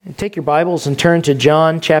Take your Bibles and turn to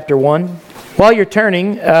John chapter 1. While you're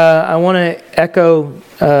turning, I want to echo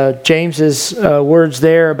James's words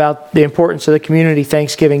there about the importance of the community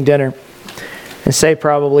Thanksgiving dinner and say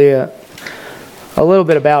probably a little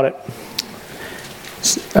bit about it.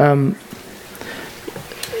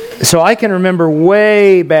 So I can remember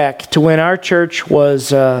way back to when our church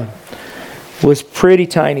was pretty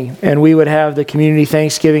tiny, and we would have the community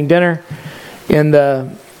Thanksgiving dinner in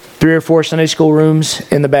the 3 or 4 Sunday school rooms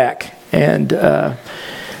in the back. And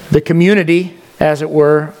the community, as it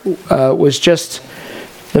were, was just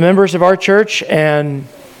the members of our church and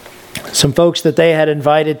some folks that they had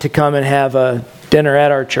invited to come and have a dinner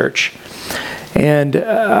at our church. And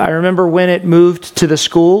I remember when it moved to the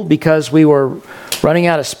school because we were running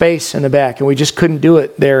out of space in the back and we just couldn't do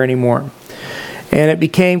it there anymore. And it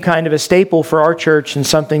became kind of a staple for our church and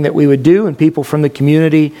something that we would do, and people from the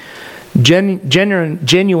community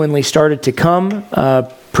genuinely started to come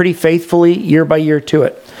pretty faithfully year by year to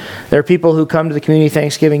it. There are people who come to the community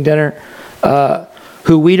Thanksgiving dinner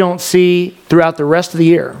who we don't see throughout the rest of the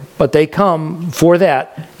year, but they come for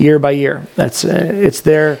that year by year. It's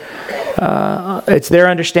their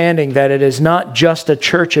understanding that it is not just a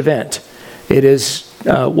church event. It is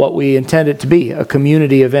what we intend it to be, a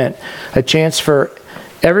community event, a chance for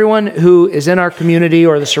everyone who is in our community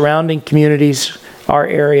or the surrounding communities, our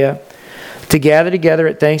area, to gather together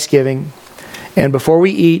at Thanksgiving, and before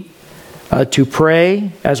we eat, to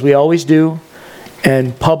pray, as we always do,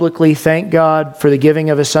 and publicly thank God for the giving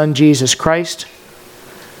of His Son, Jesus Christ,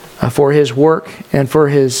 for His work and for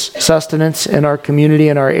His sustenance in our community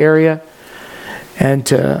and our area, and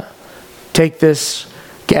to take this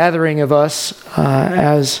gathering of us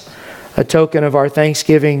as a token of our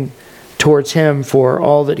thanksgiving towards Him for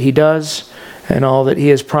all that He does and all that He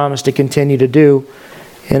has promised to continue to do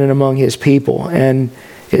in and among His people. And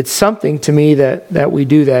it's something to me that we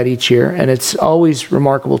do that each year, and it's always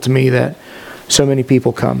remarkable to me that so many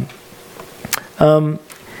people come.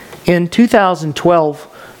 In 2012,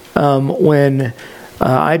 when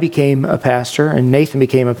I became a pastor, and Nathan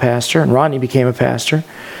became a pastor, and Rodney became a pastor,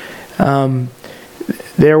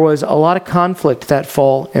 there was a lot of conflict that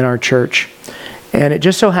fall in our church. And it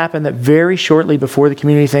just so happened that very shortly before the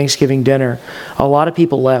community Thanksgiving dinner, a lot of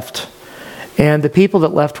people left. And the people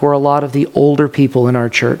that left were a lot of the older people in our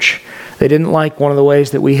church. They didn't like one of the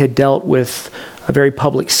ways that we had dealt with a very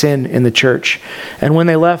public sin in the church. And when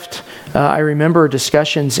they left, I remember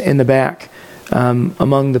discussions in the back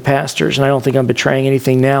among the pastors. And I don't think I'm betraying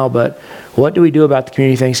anything now, but what do we do about the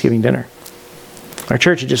community Thanksgiving dinner? Our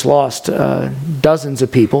church had just lost dozens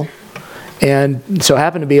of people. And so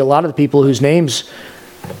happened to be a lot of the people whose names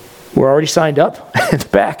were already signed up at the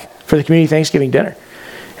back for the community Thanksgiving dinner.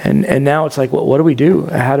 And now it's like, well, what do we do?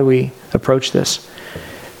 How do we approach this?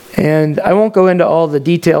 And I won't go into all the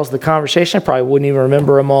details of the conversation. I probably wouldn't even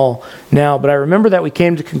remember them all now. But I remember that we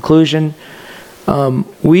came to the conclusion,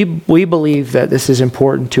 we believe that this is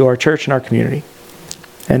important to our church and our community.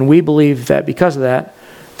 And we believe that because of that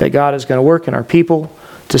God is going to work in our people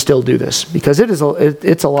to still do this. Because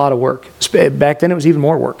it's a lot of work. Back then it was even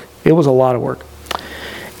more work. It was a lot of work.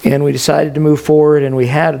 And we decided to move forward, and we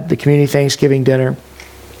had the community Thanksgiving dinner.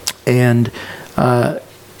 And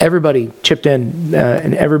everybody chipped in,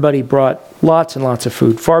 and everybody brought lots and lots of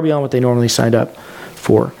food, far beyond what they normally signed up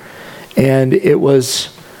for. And it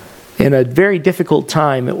was, in a very difficult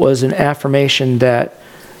time, it was an affirmation that,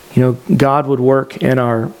 God would work in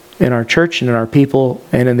our church and in our people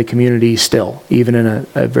and in the community still, even in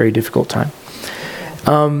a very difficult time.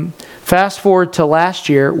 Fast forward to last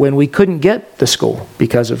year when we couldn't get the school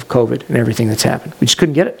because of COVID and everything that's happened. We just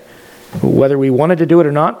couldn't get it. Whether we wanted to do it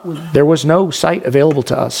or not, there was no site available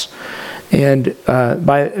to us. And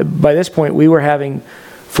by this point, we were having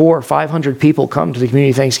 400 or 500 people come to the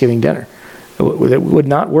community Thanksgiving dinner. It would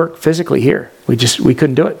not work physically here. We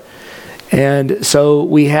couldn't do it. And so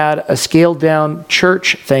we had a scaled down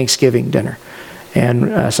church Thanksgiving dinner.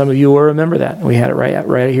 And some of you will remember that. We had it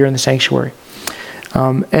right here in the sanctuary.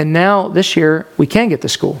 And now this year, we can get the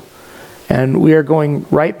school. And we are going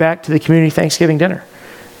right back to the community Thanksgiving dinner.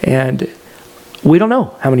 And we don't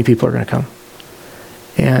know how many people are going to come.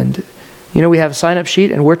 And, we have a sign-up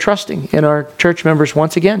sheet, and we're trusting in our church members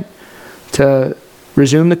once again to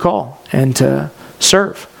resume the call and to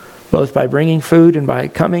serve, both by bringing food and by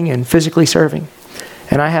coming and physically serving.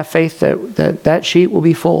 And I have faith that sheet will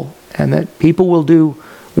be full and that people will do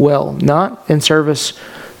well, not in service,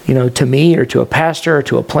 to me or to a pastor or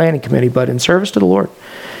to a planning committee, but in service to the Lord.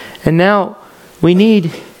 And now we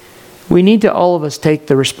need to all of us take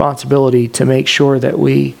the responsibility to make sure that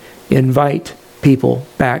we invite people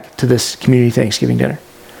back to this community Thanksgiving dinner.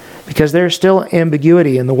 because there's still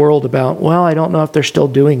ambiguity in the world about, well, I don't know if they're still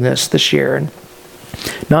doing this year. And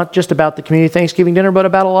not just about the community Thanksgiving dinner, but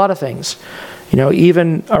about a lot of things.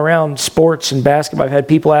 Even around sports and basketball, I've had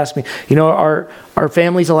people ask me, are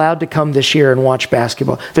families allowed to come this year and watch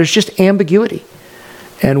basketball? There's just ambiguity.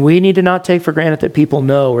 And we need to not take for granted that people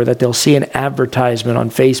know, or that they'll see an advertisement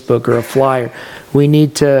on Facebook or a flyer. We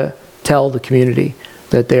need to tell the community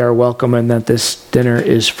that they are welcome and that this dinner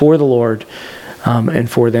is for the Lord and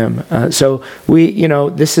for them. So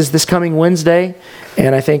this is this coming Wednesday,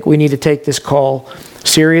 and I think we need to take this call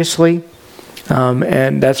seriously.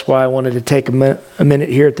 And that's why I wanted to take a minute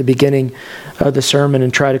here at the beginning of the sermon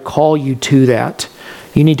and try to call you to that.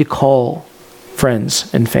 You need to call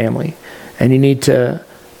friends and family, and you need to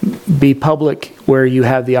be public where you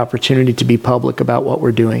have the opportunity to be public about what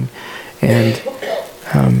we're doing. And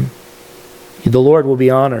the Lord will be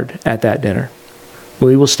honored at that dinner.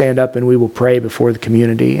 We will stand up and we will pray before the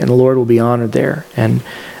community, and the Lord will be honored there. And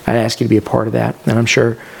I ask you to be a part of that, and I'm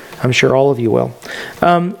sure all of you will.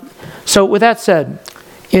 So with that said,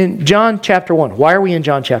 in John chapter 1, why are we in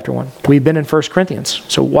John chapter 1? We've been in 1 Corinthians.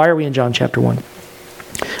 So why are we in John chapter 1?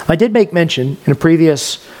 I did make mention in a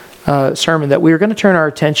previous sermon that we were going to turn our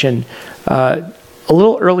attention a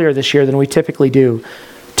little earlier this year than we typically do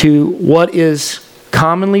to what is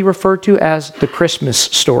commonly referred to as the Christmas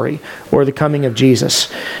story, or the coming of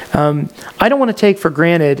Jesus. I don't want to take for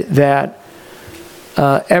granted that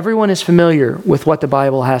everyone is familiar with what the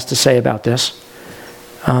Bible has to say about this.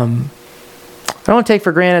 I don't want to take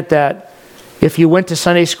for granted that if you went to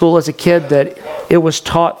Sunday school as a kid that it was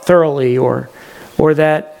taught thoroughly, or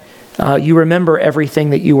that you remember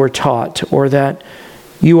everything that you were taught, or that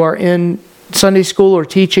you are in Sunday school or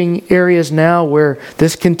teaching areas now where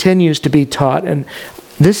this continues to be taught. And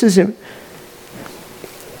this is,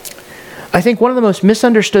 I think, one of the most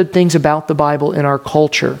misunderstood things about the Bible in our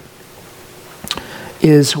culture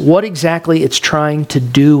is what exactly it's trying to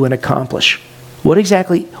do and accomplish.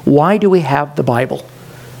 Why do we have the Bible?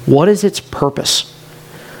 What is its purpose?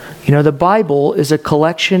 The Bible is a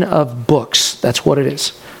collection of books. That's what it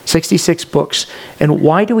is. 66 books. And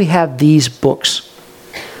why do we have these books?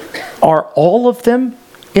 Are all of them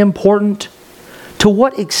important? To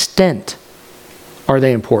what extent are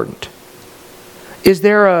they important? Is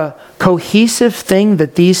there a cohesive thing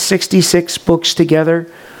that these 66 books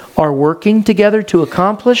together are working together to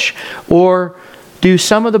accomplish? Or do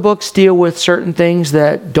some of the books deal with certain things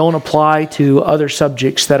that don't apply to other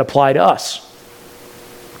subjects that apply to us?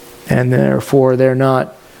 And therefore they're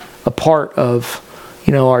not a part of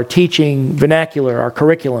our teaching vernacular, our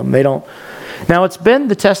curriculum. They don't. Now, it's been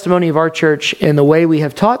the testimony of our church in the way we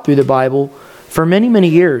have taught through the Bible for many, many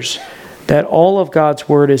years that all of God's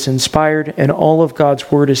Word is inspired and all of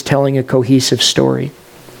God's Word is telling a cohesive story.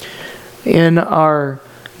 In our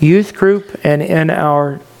youth group and in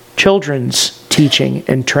our children's teaching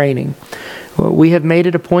and training, we have made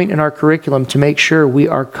it a point in our curriculum to make sure we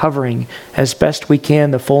are covering as best we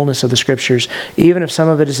can the fullness of the Scriptures, even if some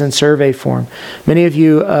of it is in survey form. Many of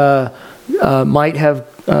you might have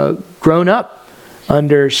grown up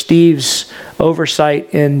under Steve's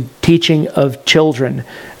oversight in teaching of children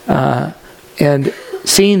and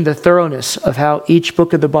seen the thoroughness of how each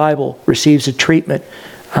book of the Bible receives a treatment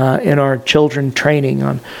in our children training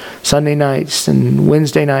on Sunday nights and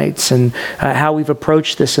Wednesday nights, and how we've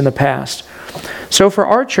approached this in the past. So for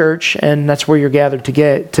our church, and that's where you're gathered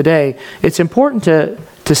today, it's important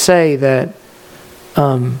to say that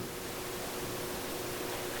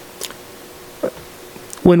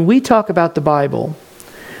when we talk about the Bible,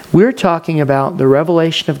 we're talking about the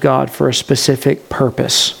revelation of God for a specific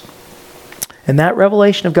purpose. And that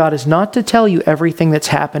revelation of God is not to tell you everything that's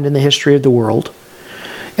happened in the history of the world.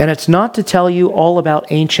 And it's not to tell you all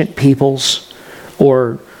about ancient peoples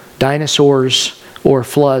or dinosaurs or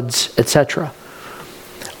floods, etc.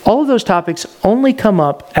 All of those topics only come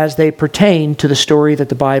up as they pertain to the story that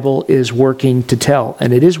the Bible is working to tell.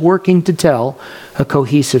 And it is working to tell a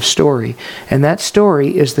cohesive story. And that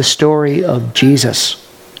story is the story of Jesus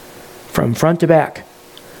from front to back.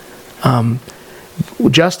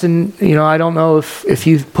 Justin, I don't know if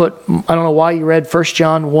you've I don't know why you read 1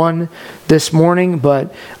 John 1 this morning,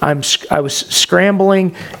 but I was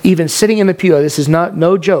scrambling, even sitting in the pew. This is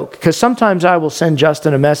no joke, because sometimes I will send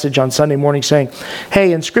Justin a message on Sunday morning saying,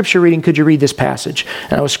 hey, in scripture reading, could you read this passage?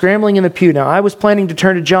 And I was scrambling in the pew. Now, I was planning to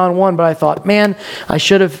turn to John 1, but I thought, man, I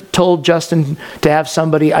should have told Justin to have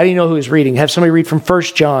somebody, I didn't know who was reading, have somebody read from 1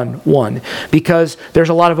 John 1, because there's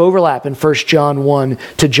a lot of overlap in 1 John 1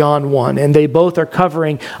 to John 1, and they both are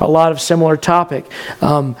covering a lot of similar topic.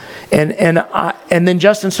 And then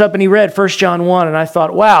Justin stood up and he read 1 John 1, and I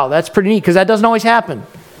thought, wow, that's pretty neat, because that doesn't always happen.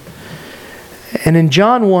 And in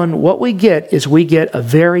John 1, what we get is we get a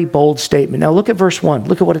very bold statement. Now look at verse 1.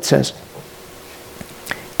 Look at what it says.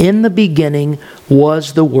 In the beginning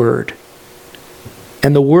was the Word,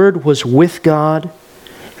 and the Word was with God,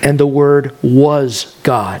 and the Word was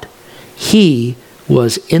God. He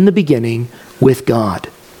was in the beginning with God.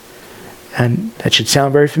 And that should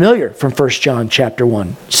sound very familiar from 1 John chapter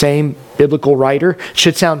 1. Same biblical writer.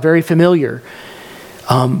 Should sound very familiar.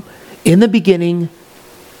 In the beginning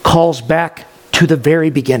calls back to the very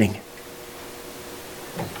beginning.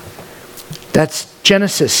 That's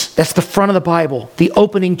Genesis. That's the front of the Bible, the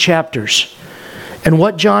opening chapters. And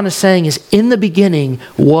what John is saying is, in the beginning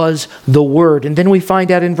was the Word. And then we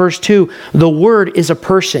find out in verse 2, the Word is a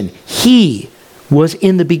person. He was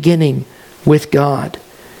in the beginning with God.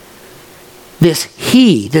 This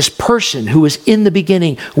He, this person who was in the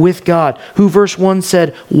beginning with God, who verse 1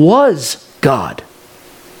 said was God.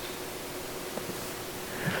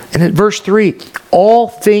 And in verse 3, all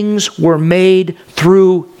things were made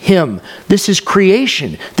through Him. This is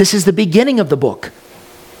creation. This is the beginning of the book.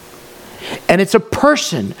 And it's a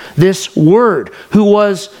person, this Word, who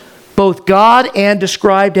was both God and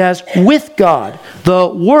described as with God, the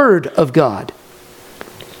Word of God.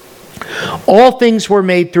 All things were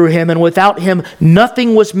made through Him, and without Him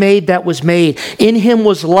nothing was made that was made. In Him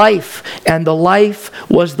was life, and the life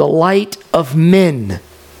was the light of men.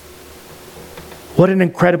 What an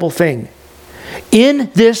incredible thing.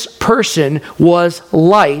 In this person was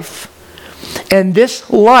life, and this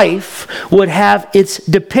life would have its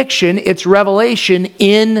depiction, its revelation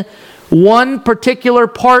in one particular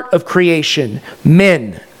part of creation,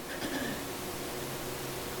 men.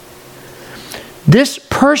 This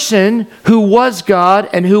person who was God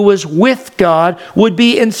and who was with God would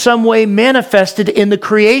be in some way manifested in the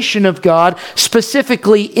creation of God,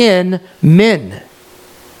 specifically in men.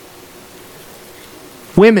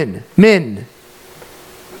 Women, men.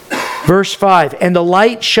 Verse 5, and the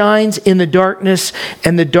light shines in the darkness,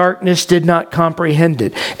 and the darkness did not comprehend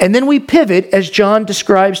it. And then we pivot as John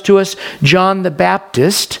describes to us John the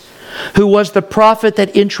Baptist, who was the prophet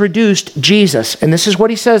that introduced Jesus. And this is what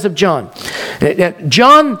he says of John.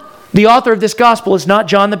 John, the author of this gospel, is not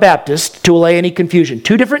John the Baptist, to allay any confusion.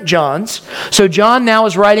 Two different Johns. So John now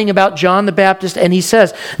is writing about John the Baptist, and he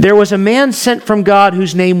says, there was a man sent from God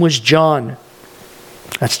whose name was John.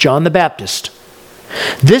 That's John the Baptist.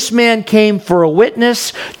 This man came for a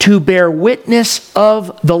witness, to bear witness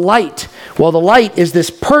of the light. Well, the light is this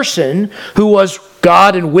person who was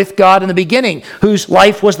God and with God in the beginning, whose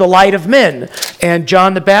life was the light of men. And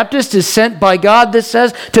John the Baptist is sent by God, this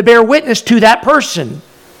says, to bear witness to that person.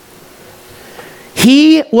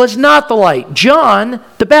 He was not the light. John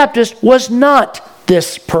the Baptist was not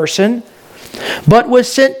this person, but was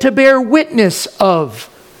sent to bear witness of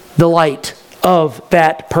the light of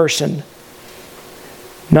that person.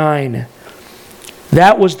 9.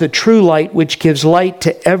 That was the true light which gives light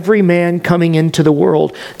to every man coming into the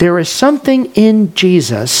world. There is something in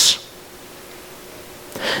Jesus.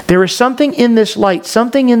 There is something in this light,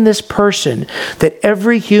 something in this person that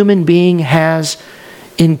every human being has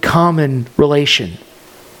in common relation.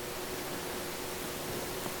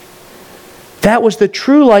 That was the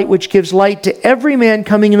true light which gives light to every man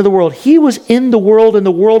coming into the world. He was in the world, and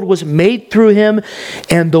the world was made through Him,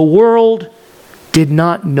 and the world did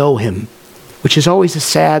not know Him, which is always a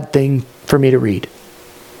sad thing for me to read.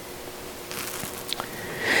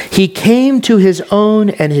 He came to His own,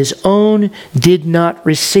 and His own did not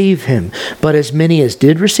receive Him. But as many as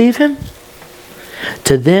did receive Him,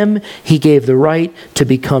 to them He gave the right to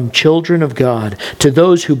become children of God, to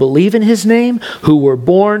those who believe in His name, who were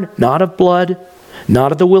born not of blood,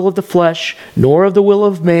 not of the will of the flesh, nor of the will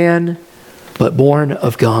of man, but born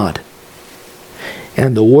of God.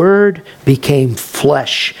 And the Word became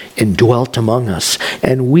flesh and dwelt among us,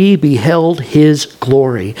 and we beheld His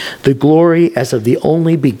glory, the glory as of the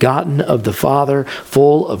only begotten of the Father,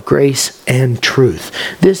 full of grace and truth.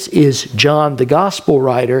 This is John, the gospel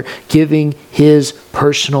writer, giving his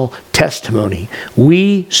personal testimony.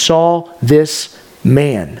 We saw this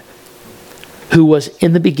man who was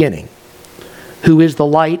in the beginning, who is the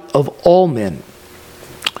light of all men,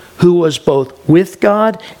 who was both with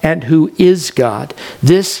God and who is God.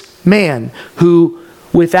 This man who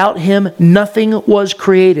without Him nothing was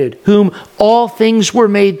created, whom all things were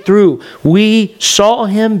made through. We saw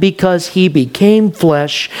Him because He became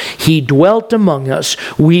flesh. He dwelt among us.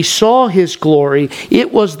 We saw His glory.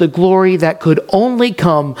 It was the glory that could only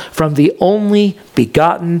come from the only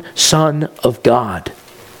begotten Son of God.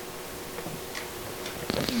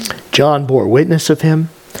 John bore witness of Him,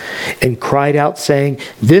 and cried out, saying,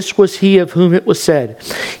 "This was he of whom it was said,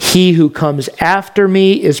 'He who comes after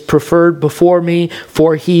me is preferred before me,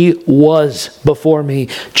 for he was before me.'"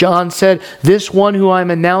 John said, "This one who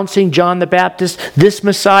I'm announcing, John the Baptist, this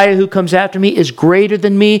Messiah who comes after me is greater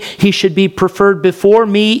than me. He should be preferred before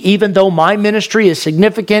me, even though my ministry is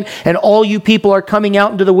significant and all you people are coming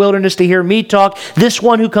out into the wilderness to hear me talk. This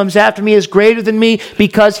one who comes after me is greater than me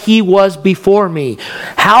because he was before me."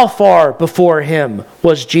 How far before him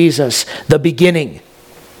was Jesus? The beginning.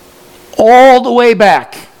 All the way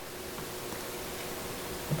back.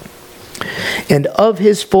 "And of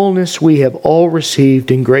his fullness we have all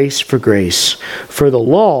received in grace for grace. For the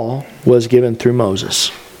law was given through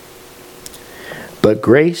Moses, but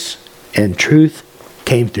grace and truth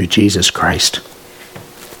came through Jesus Christ."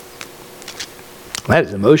 That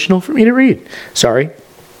is emotional for me to read. Sorry.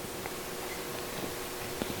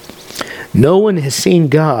 "No one has seen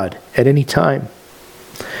God at any time.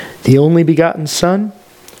 The only begotten Son,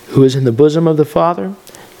 who is in the bosom of the Father,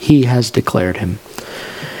 he has declared him."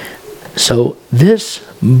 So this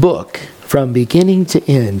book, from beginning to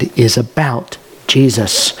end, is about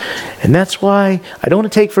Jesus. And that's why I don't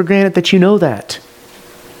want to take for granted that you know that,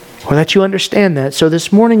 or that you understand that. So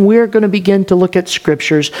this morning we're going to begin to look at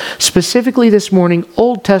scriptures, specifically this morning,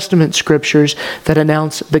 Old Testament scriptures that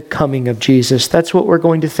announce the coming of Jesus. That's what we're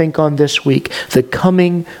going to think on this week, the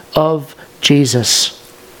coming of Jesus.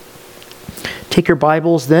 Take your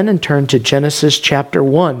Bibles then and turn to Genesis chapter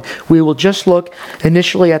 1. We will just look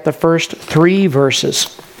initially at the first 3 verses.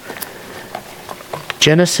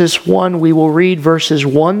 Genesis 1, we will read verses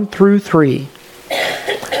 1 through 3.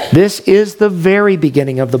 This is the very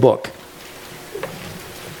beginning of the book.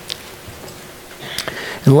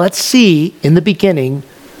 And let's see in the beginning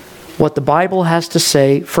what the Bible has to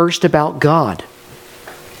say first about God.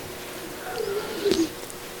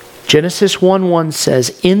 Genesis 1:1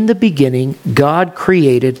 says, "In the beginning, God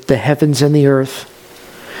created the heavens and the earth."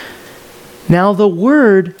 Now the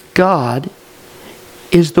word God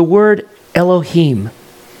is the word Elohim.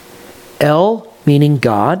 El meaning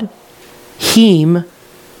God, Him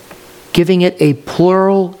giving it a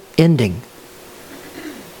plural ending.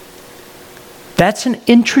 That's an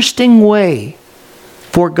interesting way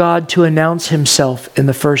for God to announce himself in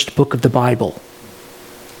the first book of the Bible.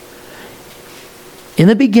 In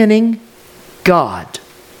the beginning, God.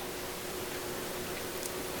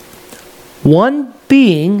 One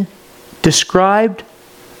being described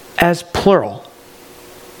as plural.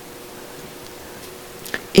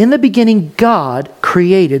 In the beginning, God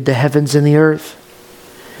created the heavens and the earth.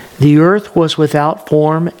 The earth was without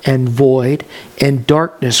form and void, and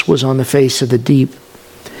darkness was on the face of the deep.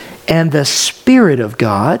 And the Spirit of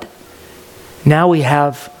God, now we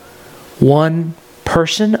have one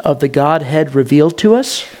person of the Godhead revealed to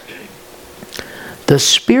us. The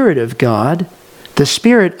Spirit of God, the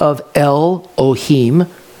Spirit of Elohim,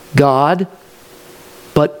 God,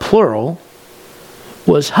 but plural,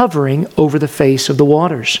 was hovering over the face of the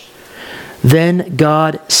waters. Then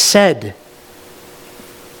God said.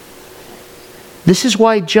 This is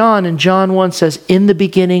why John in John 1 says, "In the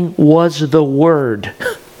beginning was the Word."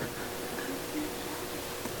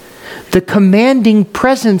 The commanding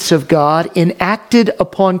presence of God enacted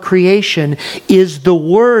upon creation is the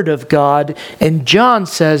Word of God, and John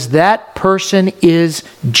says that person is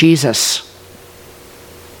Jesus.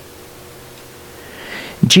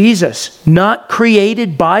 Jesus, not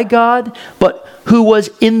created by God, but who was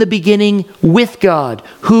in the beginning with God,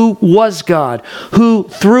 who was God, who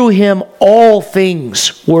through him all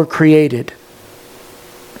things were created.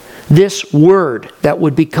 This Word that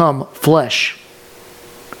would become flesh.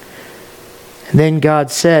 And then God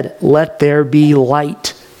said, "Let there be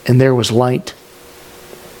light," and there was light.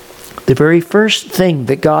 The very first thing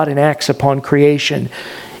that God enacts upon creation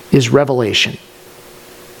is revelation.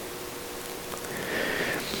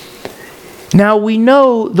 Now we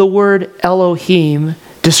know the word Elohim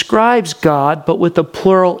describes God, but with a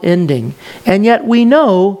plural ending. And yet we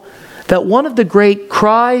know that one of the great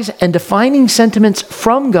cries and defining sentiments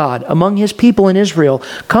from God among his people in Israel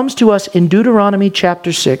comes to us in Deuteronomy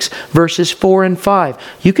chapter 6, verses 4 and 5.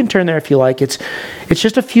 You can turn there if you like. It's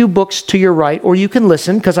just a few books to your right, or you can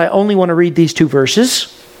listen, because I only want to read these 2 verses.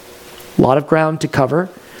 A lot of ground to cover.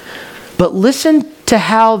 But listen to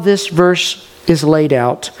how this verse is laid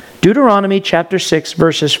out. Deuteronomy chapter 6,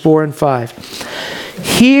 verses 4 and 5.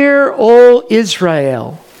 "Hear, O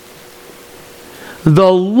Israel,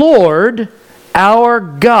 the Lord our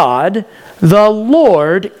God, the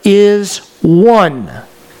Lord is one."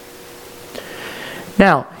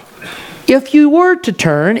 Now, If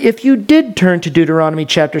you did turn to Deuteronomy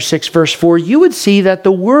chapter 6, verse 4, you would see that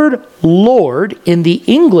the word Lord in the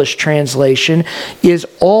English translation is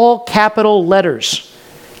all capital letters.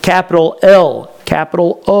 Capital L,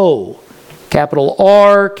 capital O, capital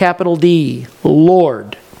R, capital D,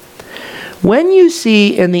 Lord. When you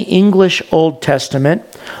see in the English Old Testament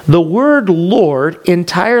the word Lord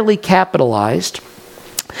entirely capitalized,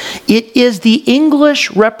 it is the English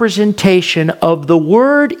representation of the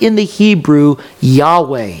word in the Hebrew,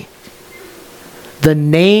 Yahweh, the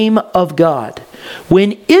name of God.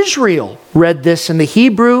 When Israel read this in the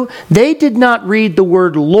Hebrew, they did not read the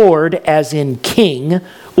word Lord as in king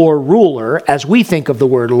or ruler, as we think of the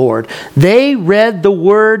word Lord. They read the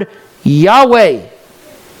word Yahweh.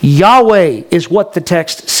 Yahweh is what the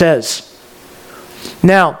text says.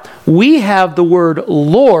 Now, we have the word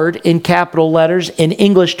Lord in capital letters in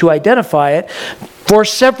English to identify it for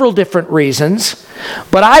several different reasons,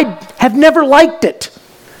 but I have never liked it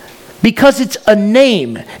because it's a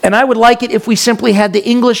name, and I would like it if we simply had the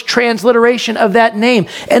English transliteration of that name.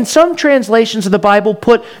 And some translations of the Bible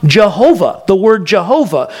put Jehovah, the word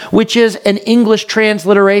Jehovah, which is an English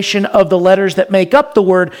transliteration of the letters that make up the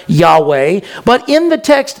word Yahweh, but in the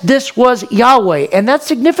text this was Yahweh, and that's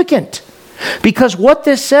significant. Because what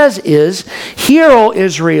this says is, hear, O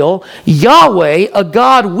Israel, Yahweh, a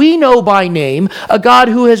God we know by name, a God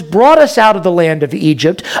who has brought us out of the land of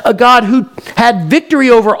Egypt, a God who had victory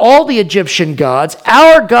over all the Egyptian gods,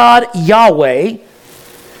 our God Yahweh,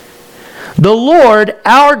 the Lord,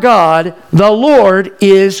 our God, the Lord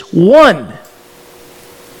is one.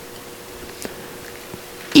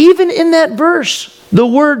 Even in that verse, the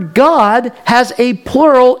word God has a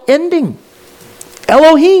plural ending.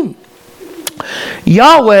 Elohim.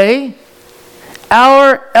 Yahweh,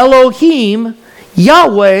 our Elohim,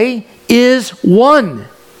 Yahweh is one.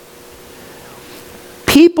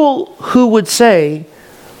 People who would say,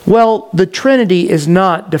 well, the Trinity is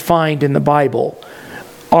not defined in the Bible,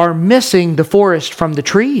 are missing the forest from the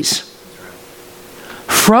trees.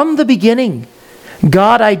 From the beginning,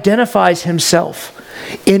 God identifies himself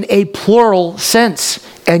in a plural sense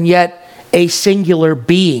and yet a singular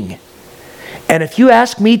being. And if you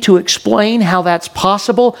ask me to explain how that's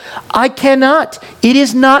possible, I cannot. It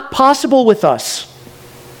is not possible with us.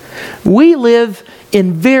 We live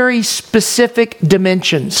in very specific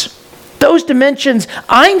dimensions. Those dimensions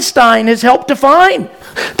Einstein has helped define.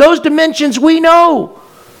 Those dimensions we know.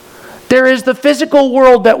 There is the physical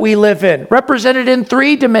world that we live in, represented in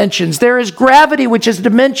 3 dimensions. There is gravity, which is a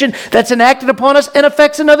dimension that's enacted upon us and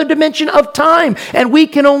affects another dimension of time. And we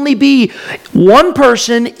can only be one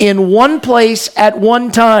person in one place at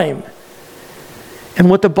one time. And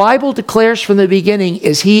what the Bible declares from the beginning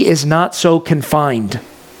is he is not so confined.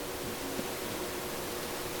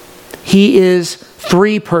 He is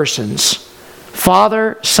 3 persons,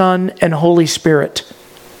 Father, Son, and Holy Spirit.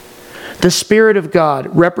 The Spirit of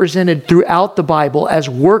God represented throughout the Bible as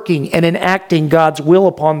working and enacting God's will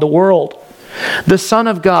upon the world. The Son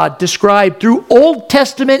of God described through Old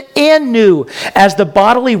Testament and New as the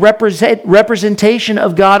bodily representation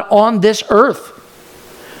of God on this earth.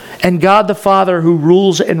 And God the Father who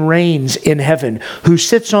rules and reigns in heaven, who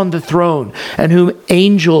sits on the throne, and whom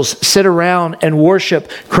angels sit around and worship,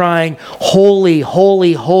 crying, Holy,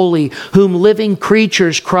 holy, holy, whom living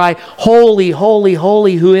creatures cry, Holy, holy,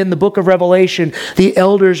 holy, who in the book of Revelation, the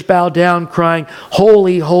elders bow down crying,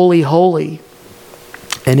 Holy, holy, holy.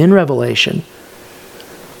 And in Revelation,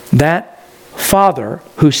 that Father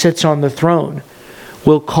who sits on the throne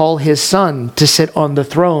will call his Son to sit on the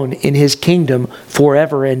throne in his kingdom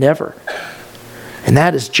forever and ever. And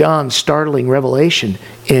that is John's startling revelation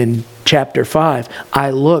in chapter 5. I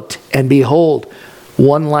looked, and behold,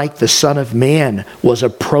 one like the Son of Man was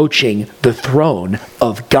approaching the throne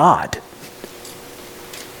of God.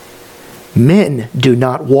 Men do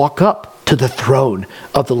not walk up to the throne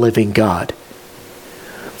of the living God.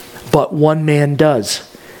 But one man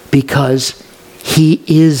does, because he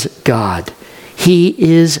is God. He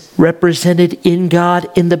is represented in God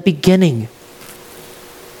in the beginning.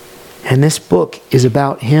 And this book is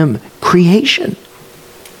about him. Creation.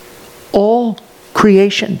 All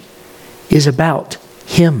creation is about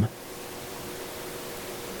him.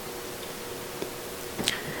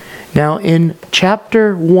 Now in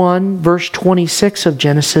chapter 1, verse 26 of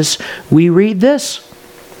Genesis, we read this.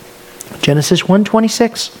 Genesis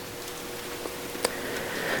 1:26.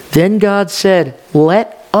 Then God said,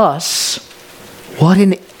 let us... What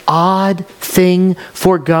an odd thing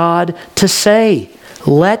for God to say.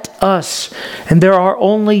 Let us. And there are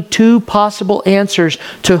only 2 possible answers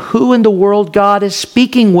to who in the world God is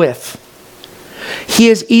speaking with. He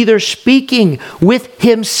is either speaking with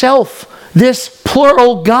himself this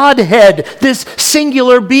plural Godhead, this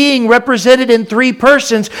singular being represented in three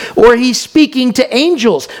persons, or he's speaking to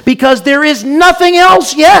angels, because there is nothing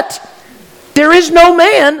else yet. There is no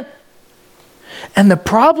man. And the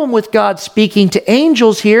problem with God speaking to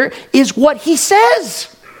angels here is what he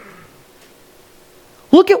says.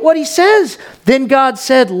 Look at what he says. Then God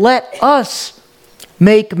said, "Let us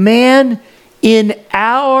make man in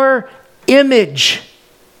our image."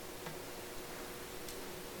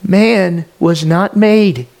 Man was not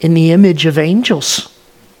made in the image of angels.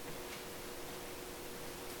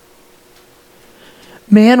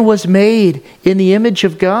 Man was made in the image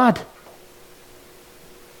of God.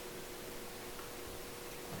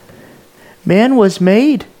 Man was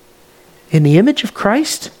made in the image of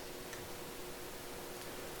Christ.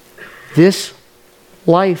 This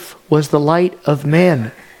life was the light of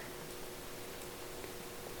man.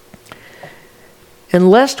 And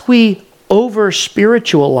lest we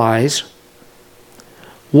over-spiritualize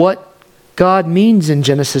what God means in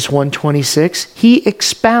Genesis 1:26, he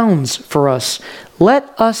expounds for us.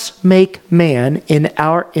 Let us make man in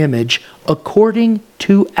our image according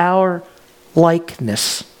to our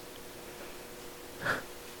likeness.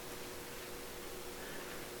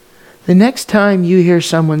 The next time you hear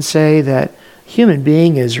someone say that a human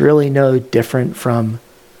being is really no different from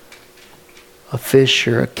a fish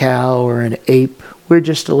or a cow or an ape, we're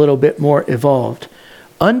just a little bit more evolved,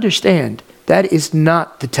 understand that is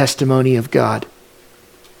not the testimony of God.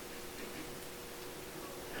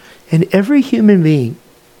 And every human being,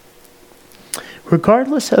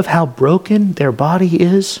 regardless of how broken their body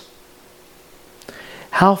is,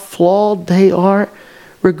 how flawed they are,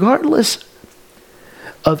 regardless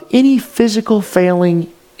of any physical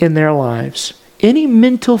failing in their lives, any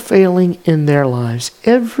mental failing in their lives,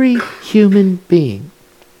 every human being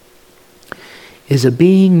is a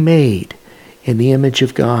being made in the image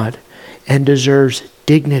of God and deserves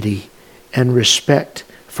dignity and respect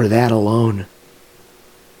for that alone.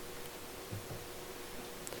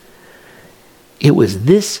 It was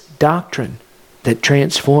this doctrine that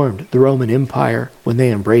transformed the Roman Empire when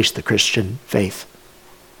they embraced the Christian faith.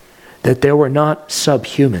 That there were not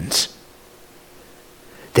subhumans.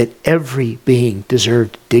 That every being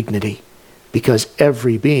deserved dignity because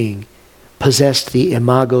every being possessed the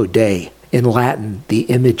imago Dei, in Latin, the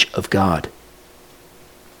image of God.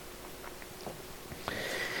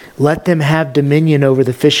 Let them have dominion over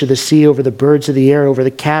the fish of the sea, over the birds of the air, over the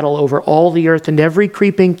cattle, over all the earth, and every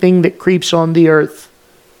creeping thing that creeps on the earth.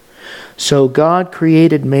 So God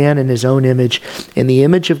created man in his own image. In the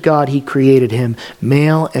image of God he created him.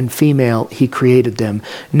 Male and female he created them.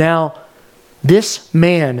 Now, this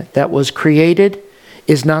man that was created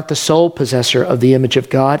is not the sole possessor of the image of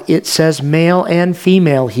God. It says male and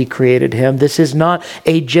female he created him. This is not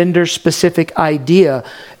a gender-specific idea.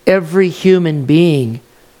 Every human being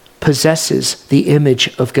possesses the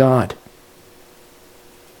image of God.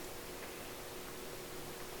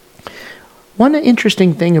 One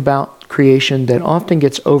interesting thing about creation that often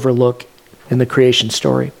gets overlooked in the creation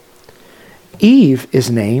story. Eve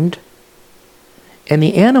is named, and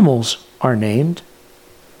the animals are named,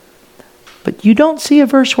 but you don't see a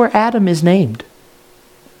verse where Adam is named.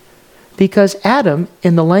 Because Adam,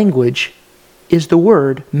 in the language, is the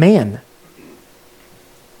word man.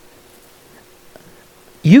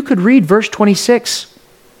 You could read verse 26,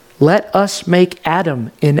 "Let us make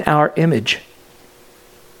Adam in our image."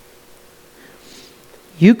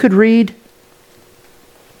 You could read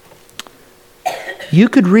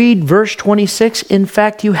verse 26. In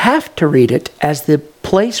fact, you have to read it as the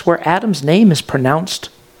place where Adam's name is pronounced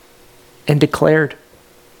and declared.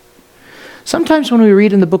 Sometimes when we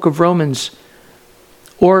read in the book of Romans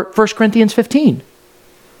or 1 Corinthians 15,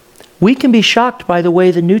 we can be shocked by the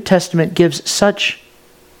way the New Testament gives such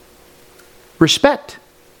respect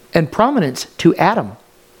and prominence to Adam.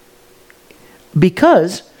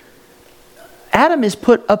 Because Adam is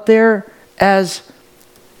put up there as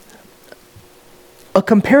a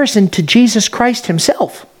comparison to Jesus Christ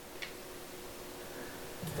himself.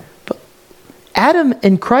 But Adam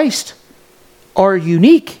and Christ are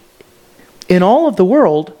unique in all of the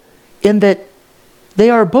world in that they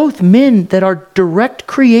are both men that are direct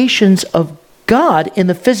creations of God in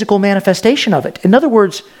the physical manifestation of it. In other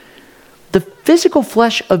words, the physical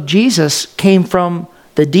flesh of Jesus came from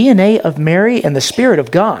the DNA of Mary and the Spirit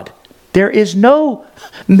of God. There is no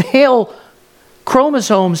male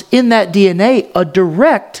chromosomes in that DNA, a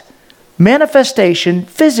direct manifestation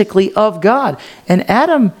physically of God. And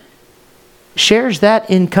Adam shares that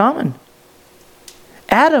in common.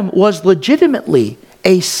 Adam was legitimately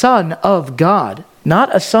a son of God,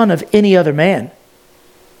 not a son of any other man.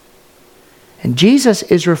 And Jesus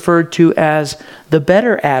is referred to as the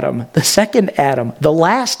better Adam, the second Adam, the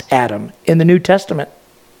last Adam in the New Testament.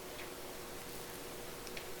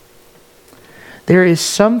 There is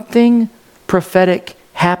something prophetic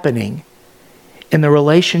happening in the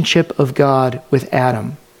relationship of God with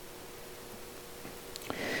Adam.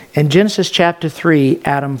 In Genesis chapter 3,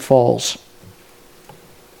 Adam falls.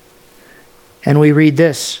 And we read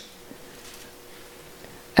this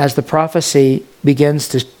as the prophecy begins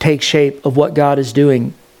to take shape of what God is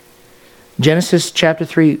doing. Genesis chapter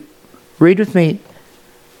 3, read with me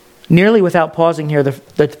nearly without pausing here, the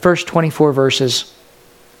first 24 verses.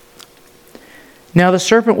 Now the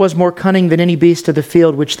serpent was more cunning than any beast of the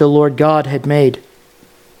field which the Lord God had made.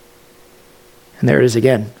 And there it is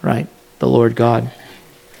again, right? The Lord God.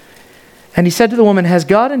 And he said to the woman, has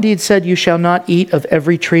God indeed said, you shall not eat of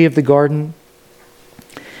every tree of the garden?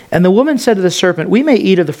 And the woman said to the serpent, we may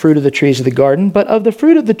eat of the fruit of the trees of the garden, but of the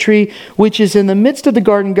fruit of the tree which is in the midst of the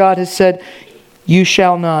garden, God has said, you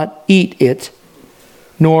shall not eat it,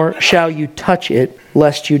 nor shall you touch it,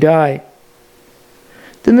 lest you die.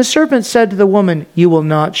 Then the serpent said to the woman, you will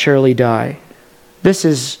not surely die. This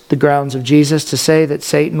is the grounds of Jesus to say that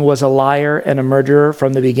Satan was a liar and a murderer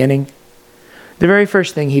from the beginning. The very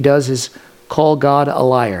first thing he does is call God a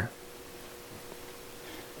liar.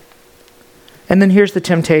 And then here's the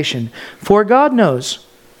temptation. For God knows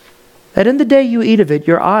that in the day you eat of it,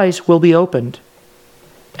 your eyes will be opened,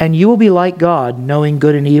 and you will be like God, knowing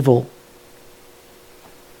good and evil.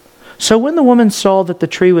 So when the woman saw that the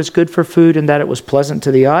tree was good for food and that it was pleasant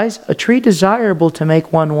to the eyes, a tree desirable to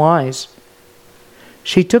make one wise,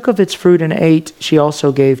 she took of its fruit and ate. She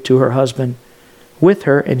also gave to her husband with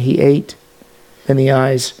her, and he ate. Then the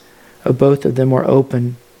eyes of both of them were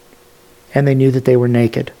open, and they knew that they were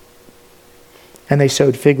naked. And they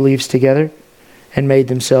sewed fig leaves together and made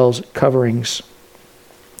themselves coverings.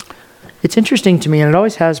 It's interesting to me, and it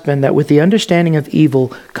always has been, that with the understanding of evil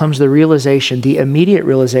comes the realization, the immediate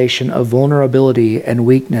realization of vulnerability and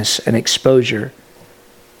weakness and exposure.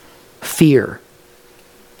 Fear.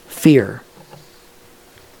 Fear.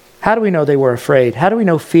 How do we know they were afraid? How do we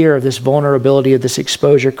know fear of this vulnerability, of this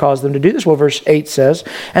exposure caused them to do this? Well, verse 8 says,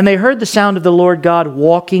 and they heard the sound of the Lord God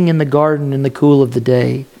walking in the garden in the cool of the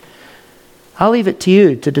day. I'll leave it to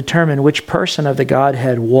you to determine which person of the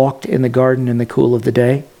Godhead walked in the garden in the cool of the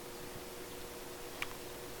day.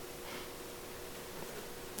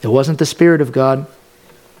 It wasn't the Spirit of God.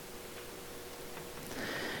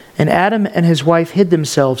 And Adam and his wife hid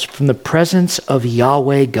themselves from the presence of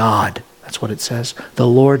Yahweh God. That's what it says, the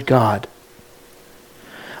Lord God,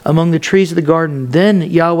 among the trees of the garden. Then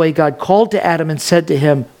Yahweh God called to Adam and said to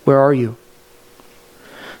him, where are you?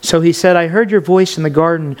 So he said, I heard your voice in the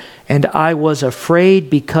garden, and I was afraid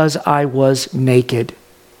because I was naked.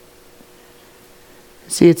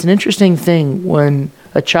 See, it's an interesting thing when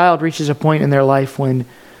a child reaches a point in their life when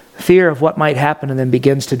fear of what might happen to them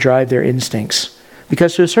begins to drive their instincts.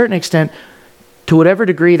 Because to a certain extent, to whatever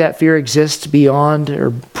degree that fear exists beyond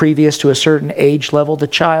or previous to a certain age level, the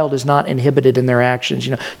child is not inhibited in their actions.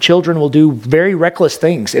 Children will do very reckless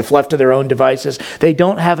things if left to their own devices. They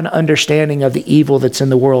don't have an understanding of the evil that's in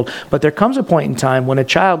the world. But there comes a point in time when a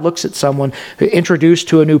child looks at someone introduced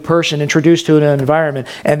to a new person, introduced to an environment,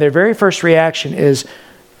 and their very first reaction is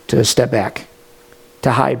to step back,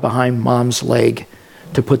 to hide behind mom's leg,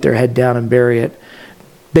 to put their head down and bury it.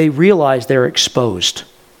 They realize they're exposed.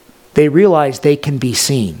 They realize they can be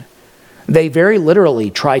seen. They very literally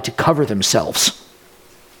try to cover themselves.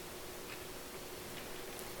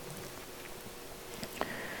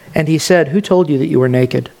 And he said, who told you that you were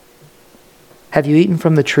naked? Have you eaten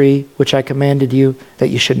from the tree which I commanded you that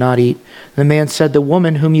you should not eat? The man said, the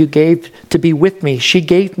woman whom you gave to be with me, she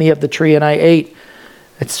gave me of the tree and I ate.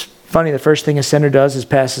 It's funny, the first thing a sinner does is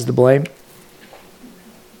passes the blame.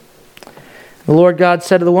 The Lord God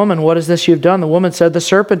said to the woman, what is this you've done? The woman said, the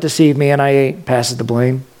serpent deceived me and I ate. Passes the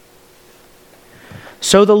blame.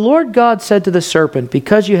 So the Lord God said to the serpent,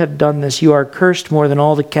 because you have done this, you are cursed more than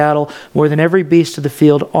all the cattle, more than every beast of the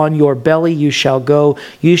field. On your belly you shall go.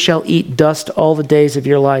 You shall eat dust all the days of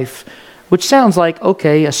your life. Which sounds like,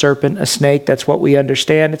 okay, a serpent, a snake, that's what we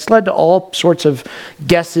understand. It's led to all sorts of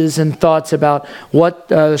guesses and thoughts about what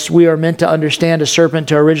we are meant to understand a serpent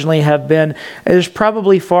to originally have been. There's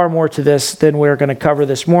probably far more to this than we're going to cover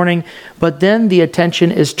this morning. But then the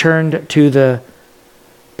attention is turned to the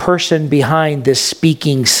person behind this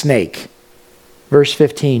speaking snake. Verse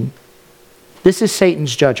 15. This is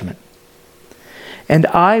Satan's judgment. And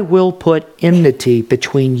I will put enmity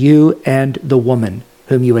between you and the woman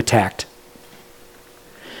whom you attacked,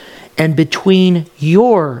 and between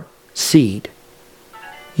your seed,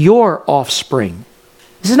 your offspring,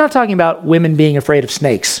 This is not talking about women being afraid of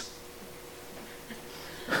snakes.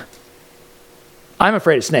 I'm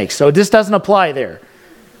afraid of snakes, so this doesn't apply there.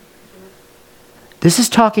 This is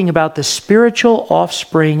talking about the spiritual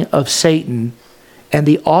offspring of Satan and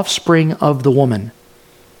the offspring of the woman.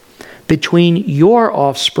 Between your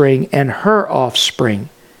offspring and her offspring,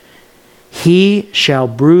 he shall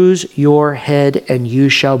bruise your head and you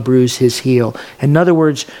shall bruise his heel. In other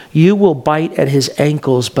words, you will bite at his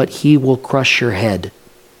ankles, but he will crush your head.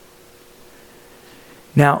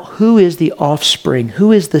 Now, who is the offspring?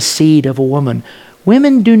 Who is the seed of a woman?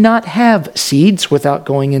 Women do not have seeds without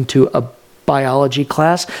going into a biology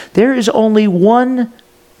class. There is only one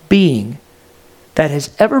being that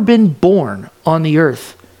has ever been born on the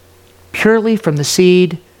earth purely from the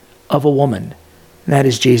seed of a woman, and that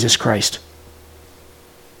is Jesus Christ.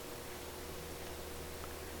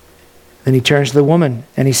 Then he turns to the woman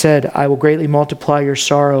and he said, I will greatly multiply your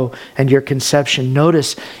sorrow and your conception.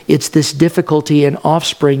 Notice, it's this difficulty in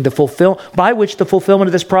offspring, by which the fulfillment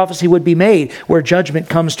of this prophecy would be made, where judgment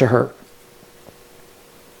comes to her.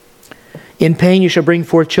 In pain you shall bring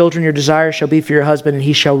forth children, your desire shall be for your husband, and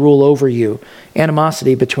he shall rule over you.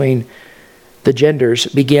 Animosity between the genders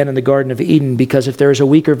began in the Garden of Eden, because if there is a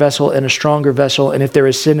weaker vessel and a stronger vessel, and if there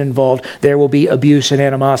is sin involved, there will be abuse and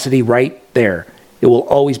animosity right there. It will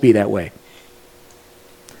always be that way.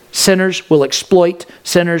 Sinners will exploit,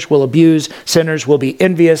 sinners will abuse, sinners will be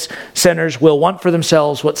envious, sinners will want for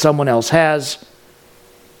themselves what someone else has.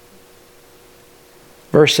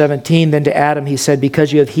 Verse 17, then to Adam he said,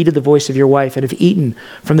 because you have heeded the voice of your wife and have eaten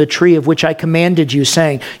from the tree of which I commanded you,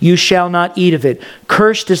 saying, you shall not eat of it.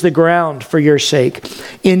 Cursed is the ground for your sake.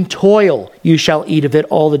 In toil you shall eat of it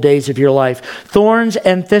all the days of your life. Thorns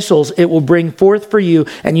and thistles it will bring forth for you,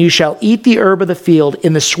 and you shall eat the herb of the field.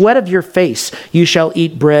 In the sweat of your face you shall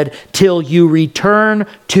eat bread till you return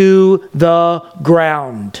to the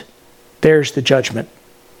ground. There's the judgment.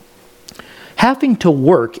 Having to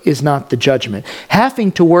work is not the judgment.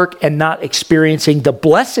 Having to work and not experiencing the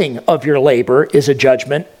blessing of your labor is a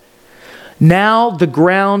judgment. Now the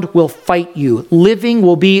ground will fight you. Living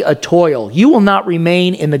will be a toil. You will not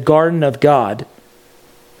remain in the garden of God.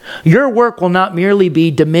 Your work will not merely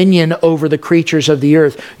be dominion over the creatures of the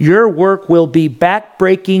earth. Your work will be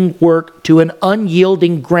back-breaking work to an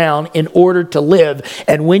unyielding ground in order to live.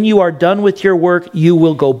 And when you are done with your work, you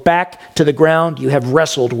will go back to the ground you have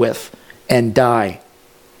wrestled with and die.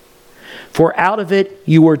 For out of it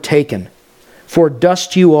you were taken. For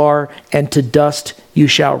dust you are, and to dust you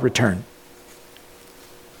shall return.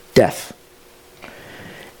 Death.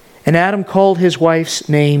 And Adam called his wife's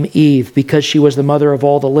name Eve, because she was the mother of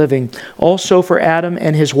all the living. Also for Adam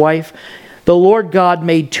and his wife, the Lord God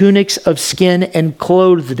made tunics of skin and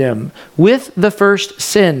clothed them. With the first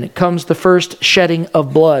sin comes the first shedding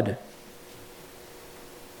of blood.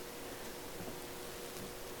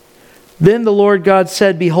 Then the Lord God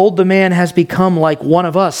said, behold, the man has become like one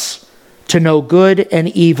of us, to know good and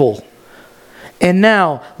evil. And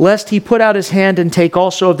now, lest he put out his hand and take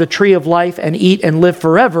also of the tree of life and eat and live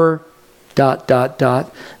forever, ...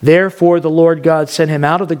 Therefore the Lord God sent him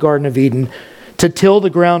out of the Garden of Eden to till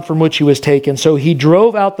the ground from which he was taken. So he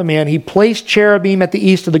drove out the man. He placed cherubim at the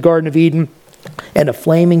east of the Garden of Eden, and a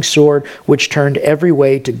flaming sword which turned every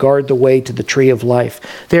way to guard the way to the tree of life.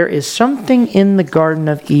 There is something in the Garden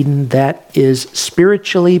of Eden that is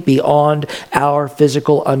spiritually beyond our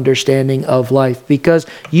physical understanding of life, because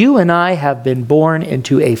you and I have been born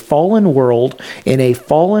into a fallen world, in a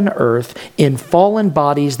fallen earth, in fallen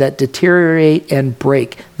bodies that deteriorate and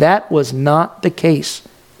break. That was not the case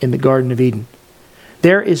in the Garden of Eden.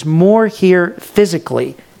 There is more here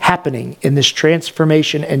physically happening in this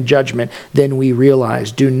transformation and judgment than we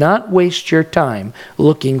realize. Do not waste your time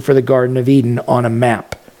looking for the Garden of Eden on a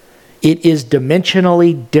map. It is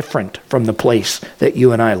dimensionally different from the place that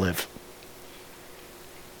you and I live.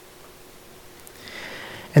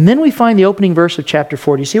 And then we find the opening verse of chapter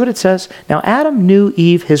 4. Do you see what it says? Now Adam knew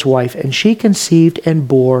Eve his wife, and she conceived and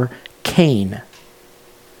bore Cain.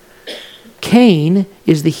 Cain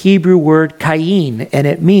is the Hebrew word Cain, and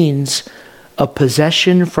it means a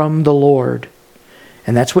possession from the Lord.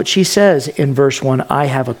 And that's what she says in verse 1. I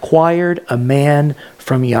have acquired a man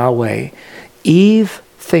from Yahweh. Eve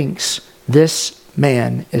thinks this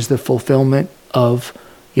man is the fulfillment of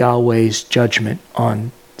Yahweh's judgment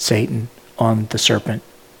on Satan, on the serpent.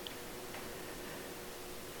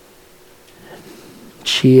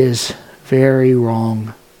 She is very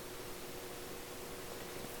wrong.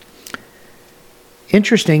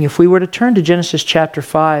 Interesting, if we were to turn to Genesis chapter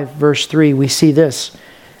 5, verse 3, we see this.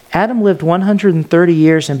 Adam lived 130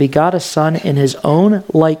 years and begot a son in his own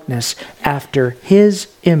likeness, after his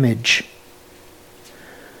image.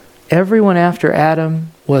 Everyone after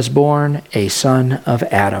Adam was born a son of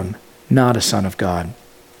Adam, not a son of God.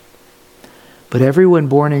 But everyone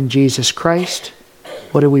born in Jesus Christ,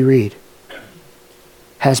 what do we read?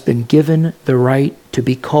 Has been given the right to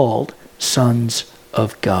be called sons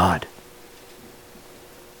of God.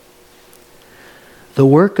 The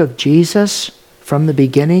work of Jesus from the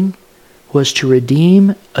beginning was to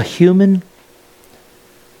redeem a human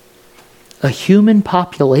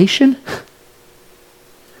population,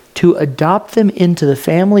 to adopt them into the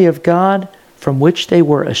family of God from which they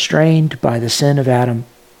were estranged by the sin of Adam.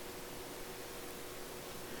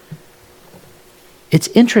 It's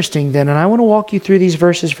interesting then, and I want to walk you through these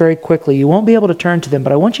verses very quickly. You won't be able to turn to them,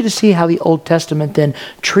 but I want you to see how the Old Testament then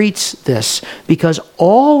treats this, because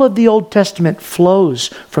all of the Old Testament flows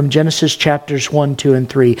from Genesis chapters 1, 2, and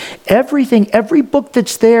 3. Everything, every book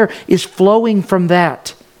that's there is flowing from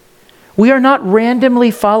that. We are not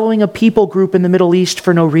randomly following a people group in the Middle East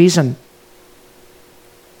for no reason.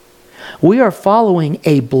 We are following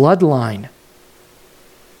a bloodline.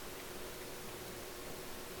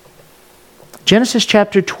 Genesis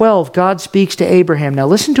chapter 12, God speaks to Abraham. Now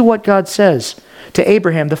listen to what God says to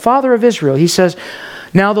Abraham, the father of Israel. He says,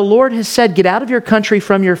 "Now the Lord has said, get out of your country,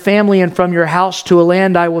 from your family, and from your house to a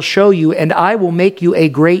land I will show you, and I will make you a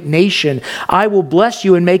great nation. I will bless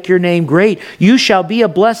you and make your name great. You shall be a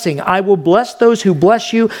blessing. I will bless those who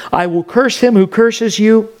bless you. I will curse him who curses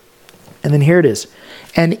you." And then here it is.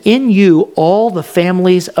 "And in you all the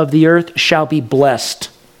families of the earth shall be blessed."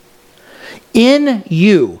 In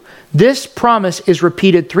you. This promise is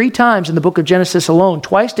repeated 3 times in the book of Genesis alone,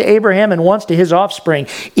 twice to Abraham and once to his offspring.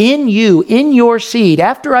 In you, in your seed,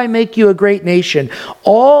 after I make you a great nation,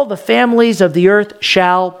 all the families of the earth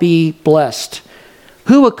shall be blessed.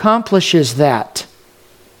 Who accomplishes that?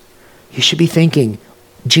 You should be thinking,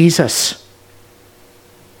 Jesus.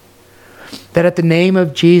 That at the name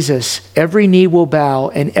of Jesus, every knee will bow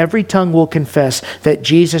and every tongue will confess that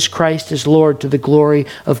Jesus Christ is Lord, to the glory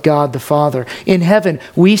of God the Father. In heaven,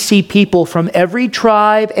 we see people from every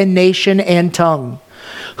tribe and nation and tongue.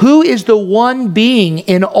 Who is the one being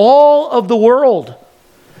in all of the world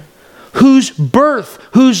whose birth,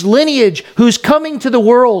 whose lineage, whose coming to the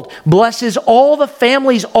world blesses all the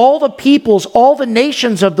families, all the peoples, all the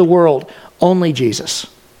nations of the world? Only Jesus.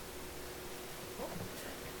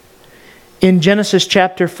 In Genesis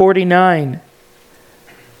chapter 49,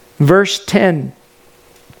 verse 10,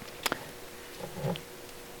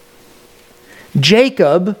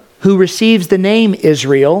 Jacob, who receives the name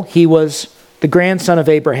Israel, he was the grandson of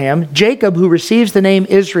Abraham. Jacob, who receives the name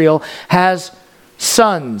Israel, has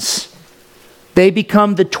sons. They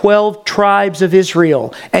become the 12 tribes of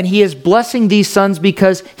Israel. And he is blessing these sons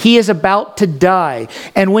because he is about to die.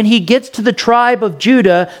 And when he gets to the tribe of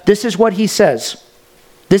Judah, this is what he says.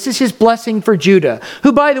 This is his blessing for Judah,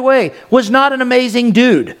 who, by the way, was not an amazing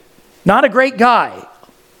dude, not a great guy.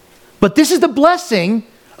 But this is the blessing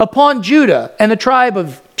upon Judah and the tribe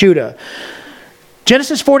of Judah.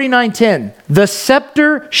 Genesis 49:10, "The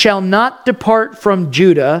scepter shall not depart from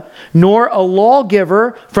Judah, nor a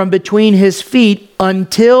lawgiver from between his feet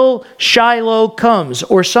until Shiloh comes."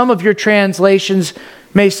 Or some of your translations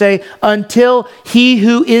may say, "until he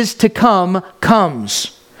who is to come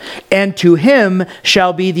comes. And to him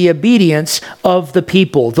shall be the obedience of the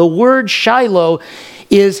people." The word Shiloh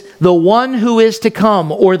is the one who is to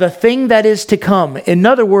come, or the thing that is to come. In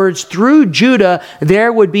other words, through Judah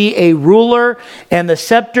there would be a ruler, and the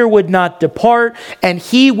scepter would not depart, and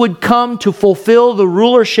he would come to fulfill the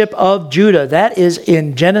rulership of Judah. That is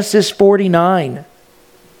in Genesis 49.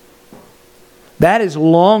 That is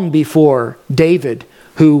long before David,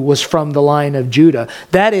 who was from the line of Judah.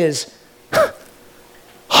 That is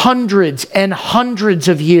hundreds and hundreds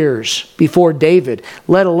of years before David,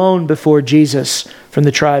 let alone before Jesus from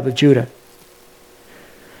the tribe of Judah.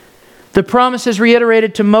 The promise is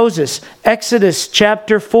reiterated to Moses. Exodus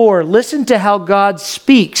chapter 4. Listen to how God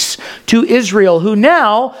speaks to Israel, who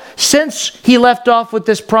now, since he left off with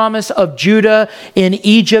this promise of Judah in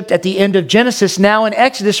Egypt at the end of Genesis, now in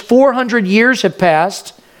Exodus, 400 years have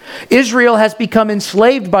passed. Israel has become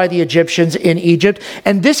enslaved by the Egyptians in Egypt,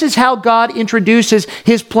 and this is how God introduces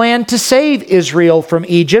his plan to save Israel from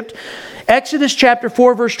Egypt. Exodus chapter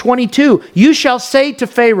 4, verse 22, "You shall say to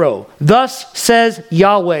Pharaoh, thus says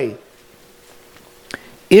Yahweh,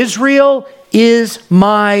 Israel is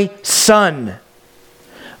my son,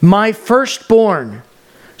 my firstborn.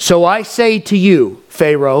 So I say to you,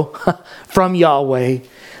 Pharaoh, from Yahweh,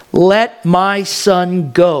 let my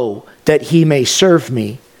son go, that he may serve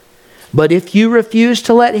me. But if you refuse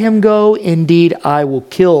to let him go, indeed I will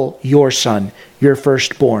kill your son, your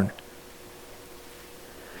firstborn."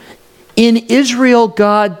 In Israel,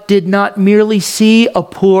 God did not merely see a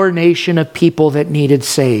poor nation of people that needed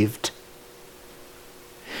saved.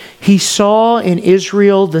 He saw in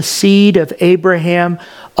Israel the seed of Abraham,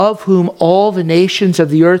 of whom all the nations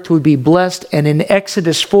of the earth would be blessed. And in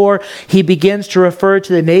Exodus 4, he begins to refer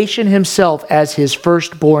to the nation himself as his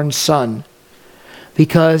firstborn son.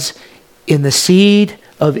 Because in the seed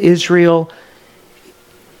of Israel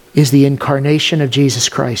is the incarnation of Jesus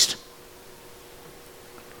Christ.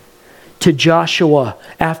 To Joshua,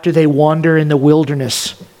 after they wander in the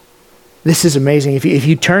wilderness. This is amazing. If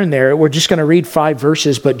you turn there, we're just going to read 5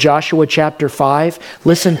 verses, but Joshua chapter 5,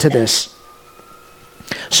 listen to this.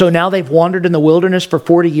 So now they've wandered in the wilderness for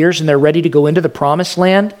 40 years and they're ready to go into the promised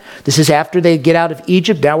land. This is after they get out of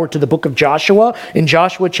Egypt. Now we're to the book of Joshua. In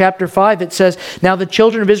Joshua chapter 5, it says, "Now the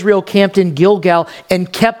children of Israel camped in Gilgal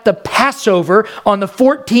and kept the Passover on the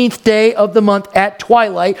 14th day of the month at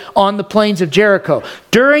twilight on the plains of Jericho."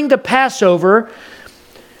 During the Passover,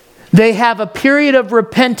 they have a period of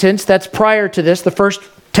repentance. That's prior to this, the first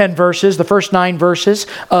 10 verses, the first 9 verses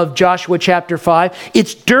of Joshua chapter 5.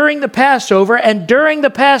 It's during the Passover, and during the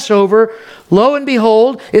Passover, lo and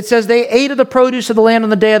behold, it says they ate of the produce of the land on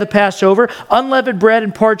the day of the Passover, unleavened bread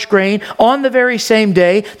and parched grain on the very same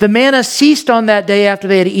day. The manna ceased on that day after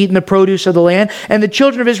they had eaten the produce of the land, and the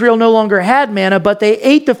children of Israel no longer had manna, but they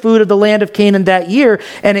ate the food of the land of Canaan that year.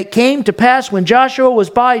 And it came to pass when Joshua was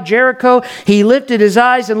by Jericho, he lifted his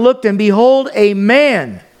eyes and looked, and behold, a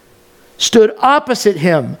man stood opposite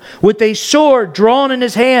him with a sword drawn in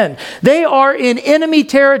his hand. They are in enemy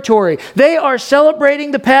territory. They are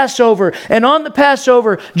celebrating the Passover. And on the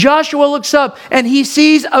Passover, Joshua looks up and he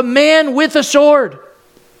sees a man with a sword.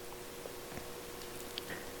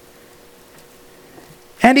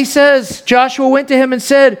 And he says, Joshua went to him and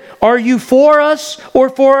said, "Are you for us or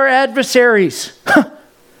for our adversaries?"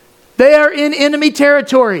 They are in enemy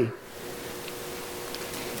territory.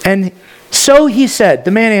 And so he said, the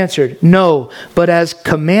man answered, "No, but as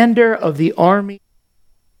commander of the army,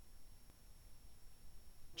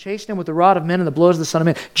 chasten him with the rod of men and the blows of the Son of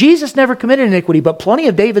Man." Jesus never committed iniquity, but plenty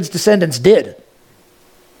of David's descendants did.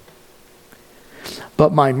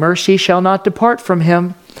 "But my mercy shall not depart from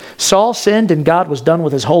him." Saul sinned and God was done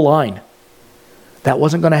with his whole line. That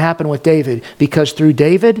wasn't going to happen with David, because through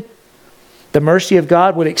David, the mercy of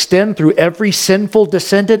God would extend through every sinful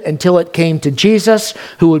descendant until it came to Jesus,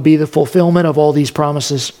 who would be the fulfillment of all these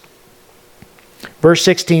promises. Verse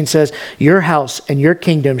 16 says, "Your house and your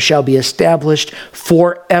kingdom shall be established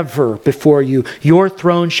forever before you. Your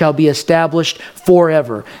throne shall be established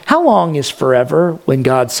forever." How long is forever when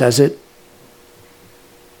God says it?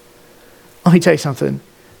 Let me tell you something.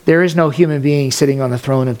 There is no human being sitting on the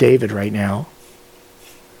throne of David right now.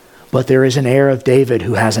 But there is an heir of David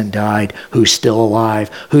who hasn't died, who's still alive,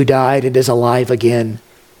 who died and is alive again.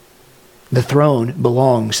 The throne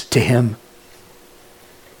belongs to him.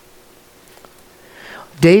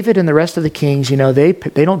 David and the rest of the kings,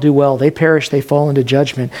 they don't do well. They perish, they fall into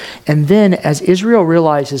judgment. And then as Israel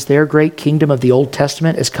realizes their great kingdom of the Old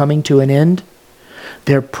Testament is coming to an end,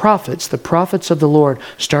 their prophets, the prophets of the Lord,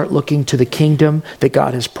 start looking to the kingdom that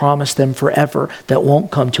God has promised them forever that won't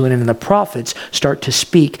come to an end. And the prophets start to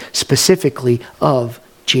speak specifically of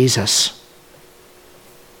Jesus.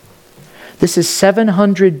 This is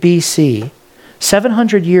 700 BC,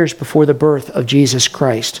 700 years before the birth of Jesus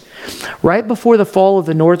Christ. Right before the fall of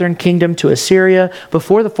the northern kingdom to Assyria,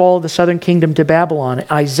 before the fall of the southern kingdom to Babylon,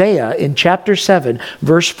 Isaiah in chapter 7,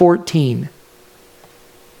 verse 14.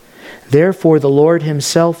 "Therefore the Lord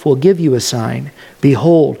himself will give you a sign.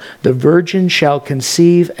 Behold, the virgin shall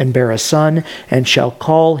conceive and bear a son, and shall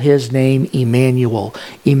call his name Emmanuel."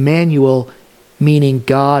 Emmanuel meaning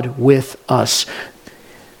God with us.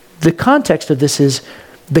 The context of this is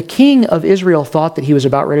the king of Israel thought that he was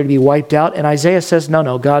about ready to be wiped out, and Isaiah says,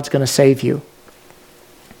 no, God's going to save you.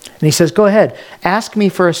 And he says, "Go ahead, ask me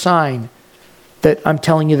for a sign that I'm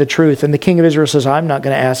telling you the truth." And the king of Israel says, "I'm not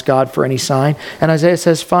going to ask God for any sign." And Isaiah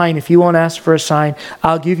says, "Fine, if you won't ask for a sign,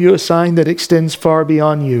 I'll give you a sign that extends far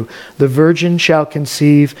beyond you. The virgin shall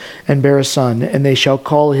conceive and bear a son, and they shall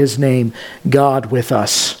call his name God with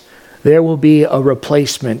us." There will be a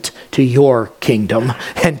replacement to your kingdom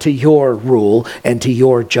and to your rule and to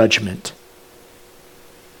your judgment.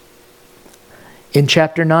 In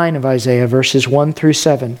chapter 9 of Isaiah, verses 1 through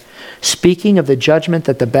 7, speaking of the judgment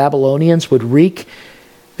that the Babylonians would wreak,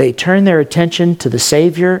 they turn their attention to the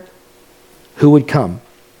Savior who would come.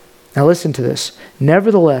 Now listen to this.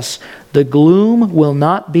 Nevertheless, the gloom will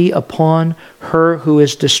not be upon her who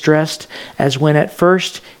is distressed, as when at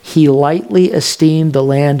first he lightly esteemed the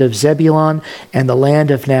land of Zebulun and the land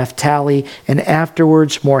of Naphtali, and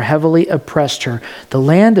afterwards more heavily oppressed her. The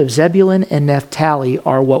land of Zebulun and Naphtali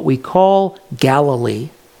are what we call Galilee.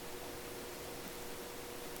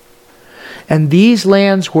 And these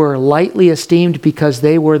lands were lightly esteemed because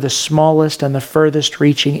they were the smallest and the furthest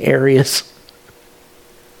reaching areas.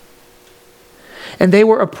 And they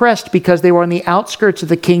were oppressed because they were on the outskirts of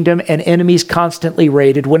the kingdom and enemies constantly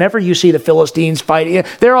raided. Whenever you see the Philistines fighting,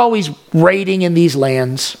 they're always raiding in these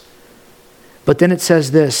lands. But then it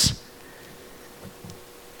says this,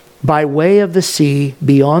 by way of the sea,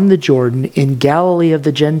 beyond the Jordan, in Galilee of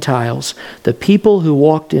the Gentiles, the people who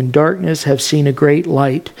walked in darkness have seen a great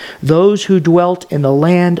light. Those who dwelt in the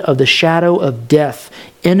land of the shadow of death,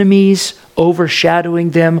 enemies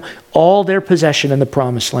overshadowing them, all their possession in the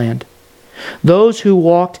promised land. Those who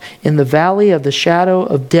walked in the valley of the shadow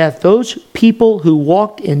of death, those people who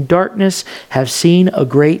walked in darkness have seen a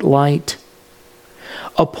great light.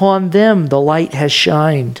 Upon them the light has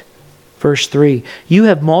shined. Verse 3, you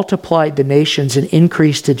have multiplied the nations and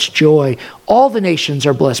increased its joy. All the nations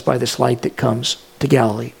are blessed by this light that comes to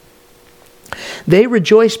Galilee. They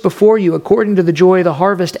rejoice before you according to the joy of the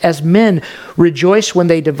harvest, as men rejoice when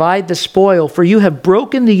they divide the spoil. For you have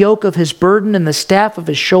broken the yoke of his burden and the staff of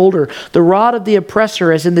his shoulder, the rod of the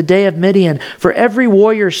oppressor, as in the day of Midian. For every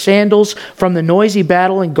warrior's sandals from the noisy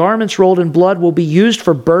battle and garments rolled in blood will be used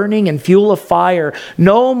for burning and fuel of fire.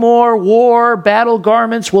 No more war, battle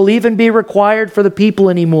garments will even be required for the people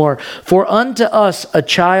anymore. For unto us a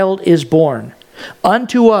child is born.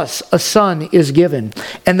 Unto us a son is given,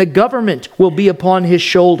 and the government will be upon his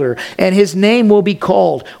shoulder, and his name will be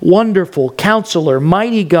called Wonderful, Counselor,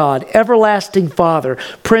 Mighty God, Everlasting Father,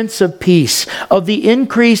 Prince of Peace. Of the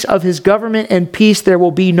increase of his government and peace there will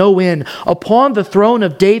be no end, upon the throne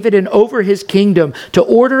of David and over his kingdom, to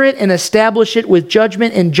order it and establish it with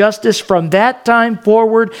judgment and justice from that time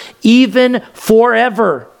forward, even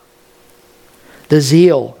forever. The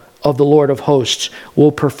zeal of the Lord of hosts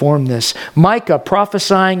will perform this. Micah,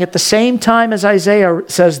 prophesying at the same time as Isaiah,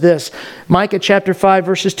 says this. Micah chapter 5,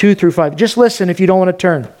 verses 2 through 5. Just listen if you don't want to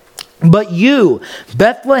turn. But you,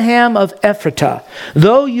 Bethlehem of Ephratah,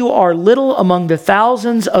 though you are little among the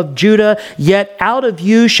thousands of Judah, yet out of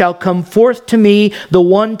you shall come forth to me the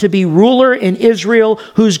one to be ruler in Israel,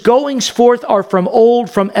 whose goings forth are from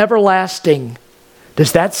old, from everlasting.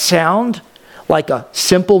 Does that sound like a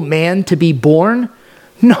simple man to be born?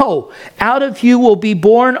 No, out of you will be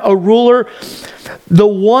born a ruler, the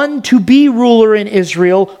one to be ruler in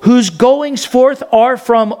Israel, whose goings forth are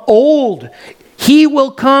from old. He will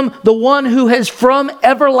come, the one who is from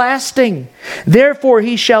everlasting. Therefore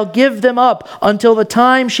he shall give them up until the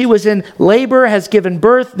time she was in labor has given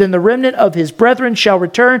birth. Then the remnant of his brethren shall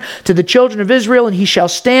return to the children of Israel, and he shall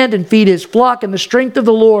stand and feed his flock in the strength of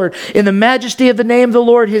the Lord, in the majesty of the name of the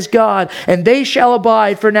Lord his God. And they shall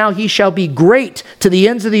abide, for now he shall be great to the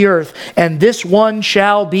ends of the earth, and this one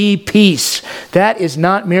shall be peace. That is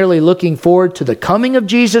not merely looking forward to the coming of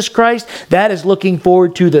Jesus Christ. That is looking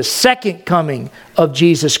forward to the second coming of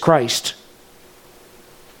Jesus Christ.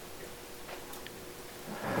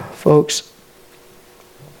 Folks,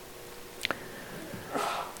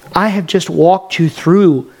 I have just walked you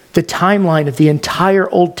through the timeline of the entire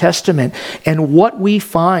Old Testament, and what we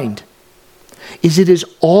find is it is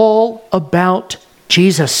all about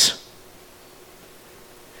Jesus.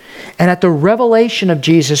 And at the revelation of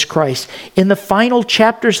Jesus Christ, in the final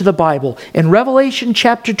chapters of the Bible, in Revelation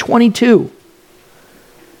chapter 22,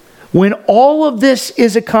 when all of this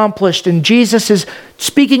is accomplished and Jesus is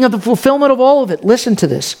speaking of the fulfillment of all of it, listen to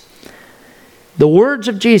this. The words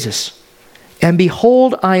of Jesus, and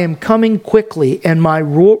behold, I am coming quickly, and my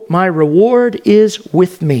reward is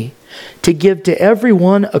with me, to give to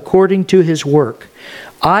everyone according to his work.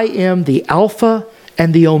 I am the Alpha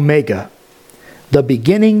and the Omega, the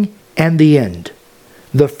beginning and the end,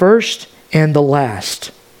 the first and the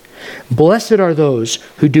last. Blessed are those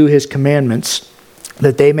who do his commandments,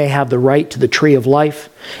 that they may have the right to the tree of life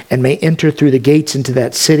and may enter through the gates into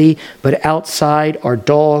that city. But outside are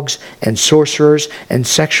dogs and sorcerers and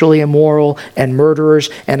sexually immoral and murderers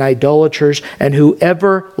and idolaters and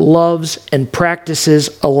whoever loves and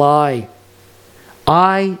practices a lie.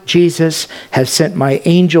 I, Jesus, have sent my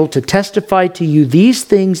angel to testify to you these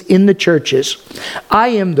things in the churches. I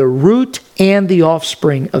am the root and the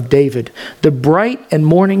offspring of David, the bright and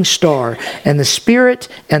morning star. And the Spirit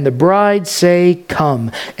and the bride say,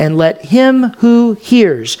 come. And let him who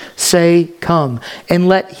hears say, come. And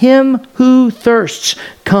let him who thirsts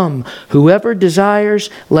come. Whoever desires,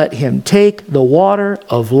 let him take the water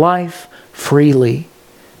of life freely.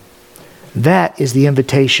 That is the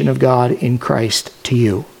invitation of God in Christ to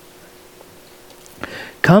you.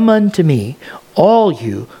 Come unto me, all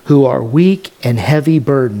you who are weak and heavy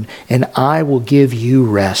burdened, and I will give you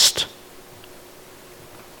rest.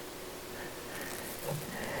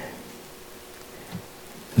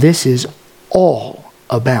 This is all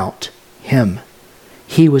about Him.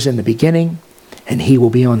 He was in the beginning, and He will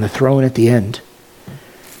be on the throne at the end.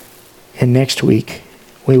 And next week,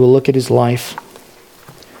 we will look at His life.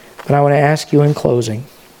 But I want to ask you in closing,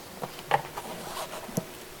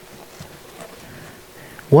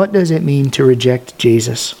 what does it mean to reject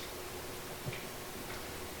Jesus?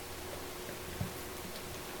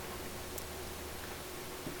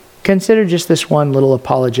 Consider just this one little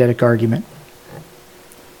apologetic argument.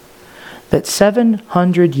 That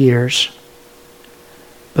 700 years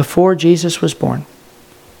before Jesus was born,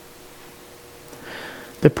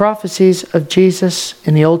 the prophecies of Jesus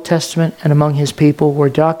in the Old Testament and among His people were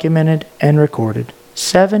documented and recorded.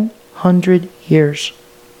 700 years.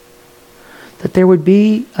 That there would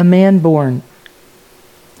be a man born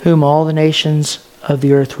whom all the nations of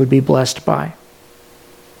the earth would be blessed by.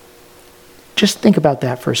 Just think about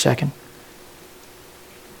that for a second.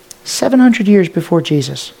 700 years before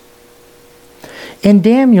Jesus. In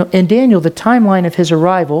Daniel, the timeline of his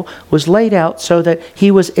arrival was laid out so that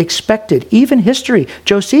he was expected. Even history,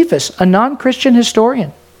 Josephus, a non-Christian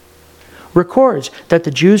historian, records that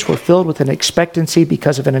the Jews were filled with an expectancy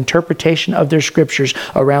because of an interpretation of their scriptures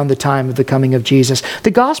around the time of the coming of Jesus.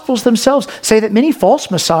 The Gospels themselves say that many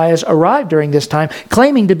false messiahs arrived during this time,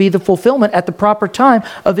 claiming to be the fulfillment at the proper time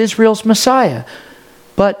of Israel's Messiah.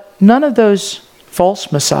 But none of those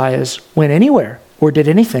false messiahs went anywhere or did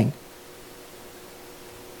anything.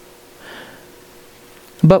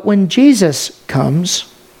 But when Jesus comes,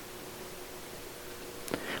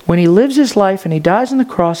 when He lives His life and He dies on the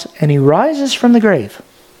cross and He rises from the grave,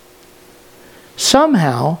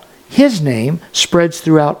 somehow His name spreads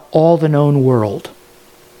throughout all the known world.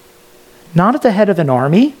 Not at the head of an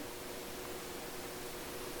army,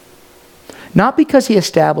 not because He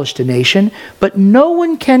established a nation, but no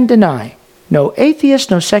one can deny, no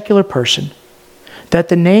atheist, no secular person, that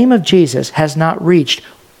the name of Jesus has not reached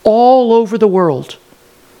all over the world.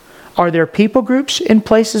 Are there people groups in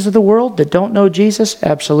places of the world that don't know Jesus?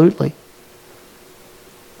 Absolutely.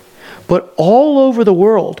 But all over the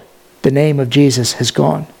world, the name of Jesus has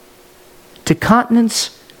gone. To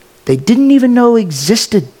continents they didn't even know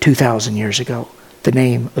existed 2,000 years ago, the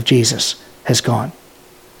name of Jesus has gone.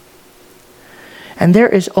 And there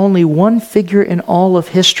is only one figure in all of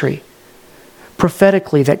history,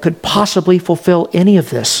 prophetically, that could possibly fulfill any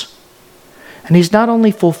of this. And He's not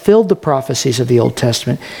only fulfilled the prophecies of the Old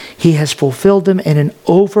Testament, He has fulfilled them in an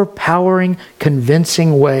overpowering,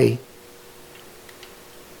 convincing way.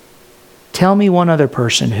 Tell me one other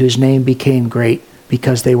person whose name became great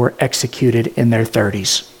because they were executed in their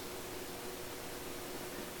 30s.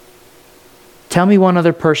 Tell me one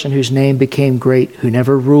other person whose name became great who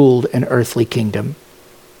never ruled an earthly kingdom,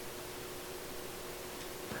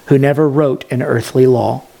 who never wrote an earthly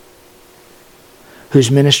law, whose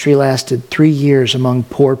ministry lasted 3 years among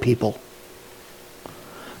poor people,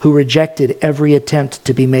 who rejected every attempt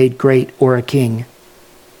to be made great or a king.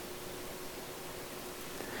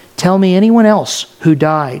 Tell me anyone else who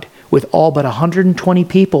died with all but 120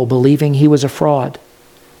 people believing he was a fraud,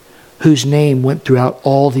 whose name went throughout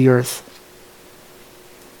all the earth.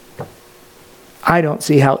 I don't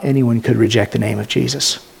see how anyone could reject the name of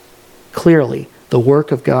Jesus. Clearly, the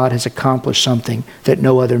work of God has accomplished something that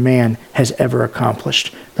no other man has ever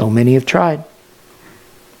accomplished, though many have tried.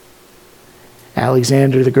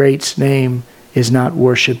 Alexander the Great's name is not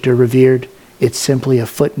worshipped or revered. It's simply a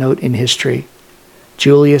footnote in history.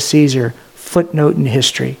 Julius Caesar, footnote in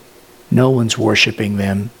history. No one's worshiping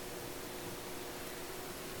them.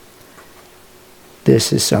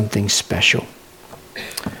 This is something special.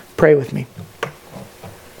 Pray with me.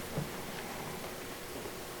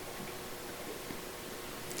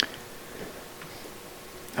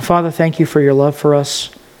 Father, thank you for your love for us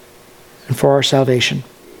and for our salvation.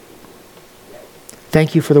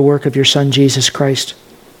 Thank you for the work of your Son, Jesus Christ.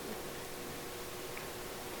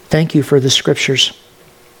 Thank you for the Scriptures,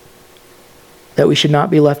 that we should not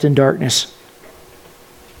be left in darkness,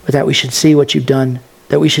 but that we should see what you've done,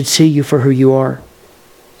 that we should see you for who you are.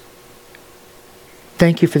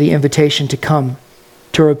 Thank you for the invitation to come,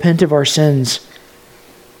 to repent of our sins,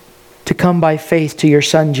 to come by faith to your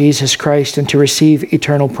Son, Jesus Christ, and to receive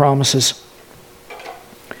eternal promises.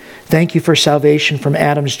 Thank you for salvation from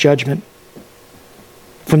Adam's judgment,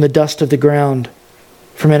 from the dust of the ground,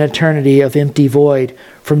 from an eternity of empty void,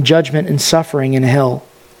 from judgment and suffering in hell.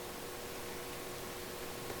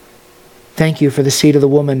 Thank you for the seed of the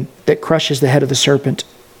woman that crushes the head of the serpent,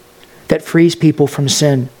 that frees people from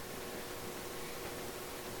sin.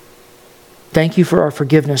 Thank you for our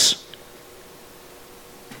forgiveness.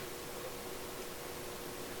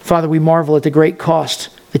 Father, we marvel at the great cost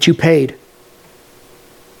that you paid.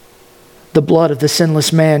 The blood of the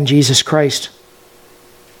sinless man, Jesus Christ.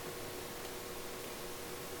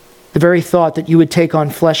 The very thought that you would take on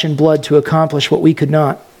flesh and blood to accomplish what we could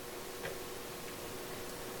not.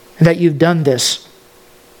 And that you've done this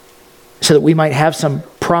so that we might have some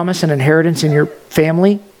promise and inheritance in your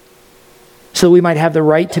family, so that we might have the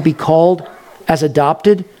right to be called as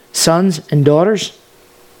adopted sons and daughters.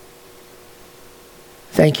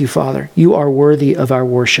 Thank you, Father. You are worthy of our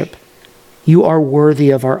worship. You are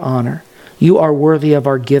worthy of our honor. You are worthy of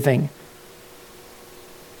our giving.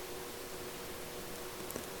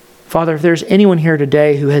 Father, if there's anyone here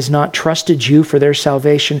today who has not trusted you for their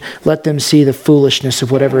salvation, let them see the foolishness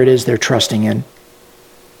of whatever it is they're trusting in.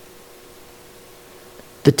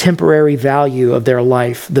 The temporary value of their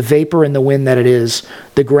life, the vapor in the wind that it is,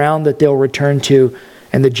 the ground that they'll return to,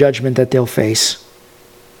 and the judgment that they'll face.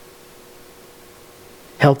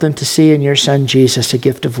 Help them to see in your Son Jesus a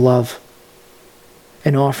gift of love,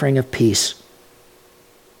 an offering of peace.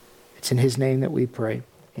 It's in his name that we pray.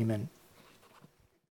 Amen.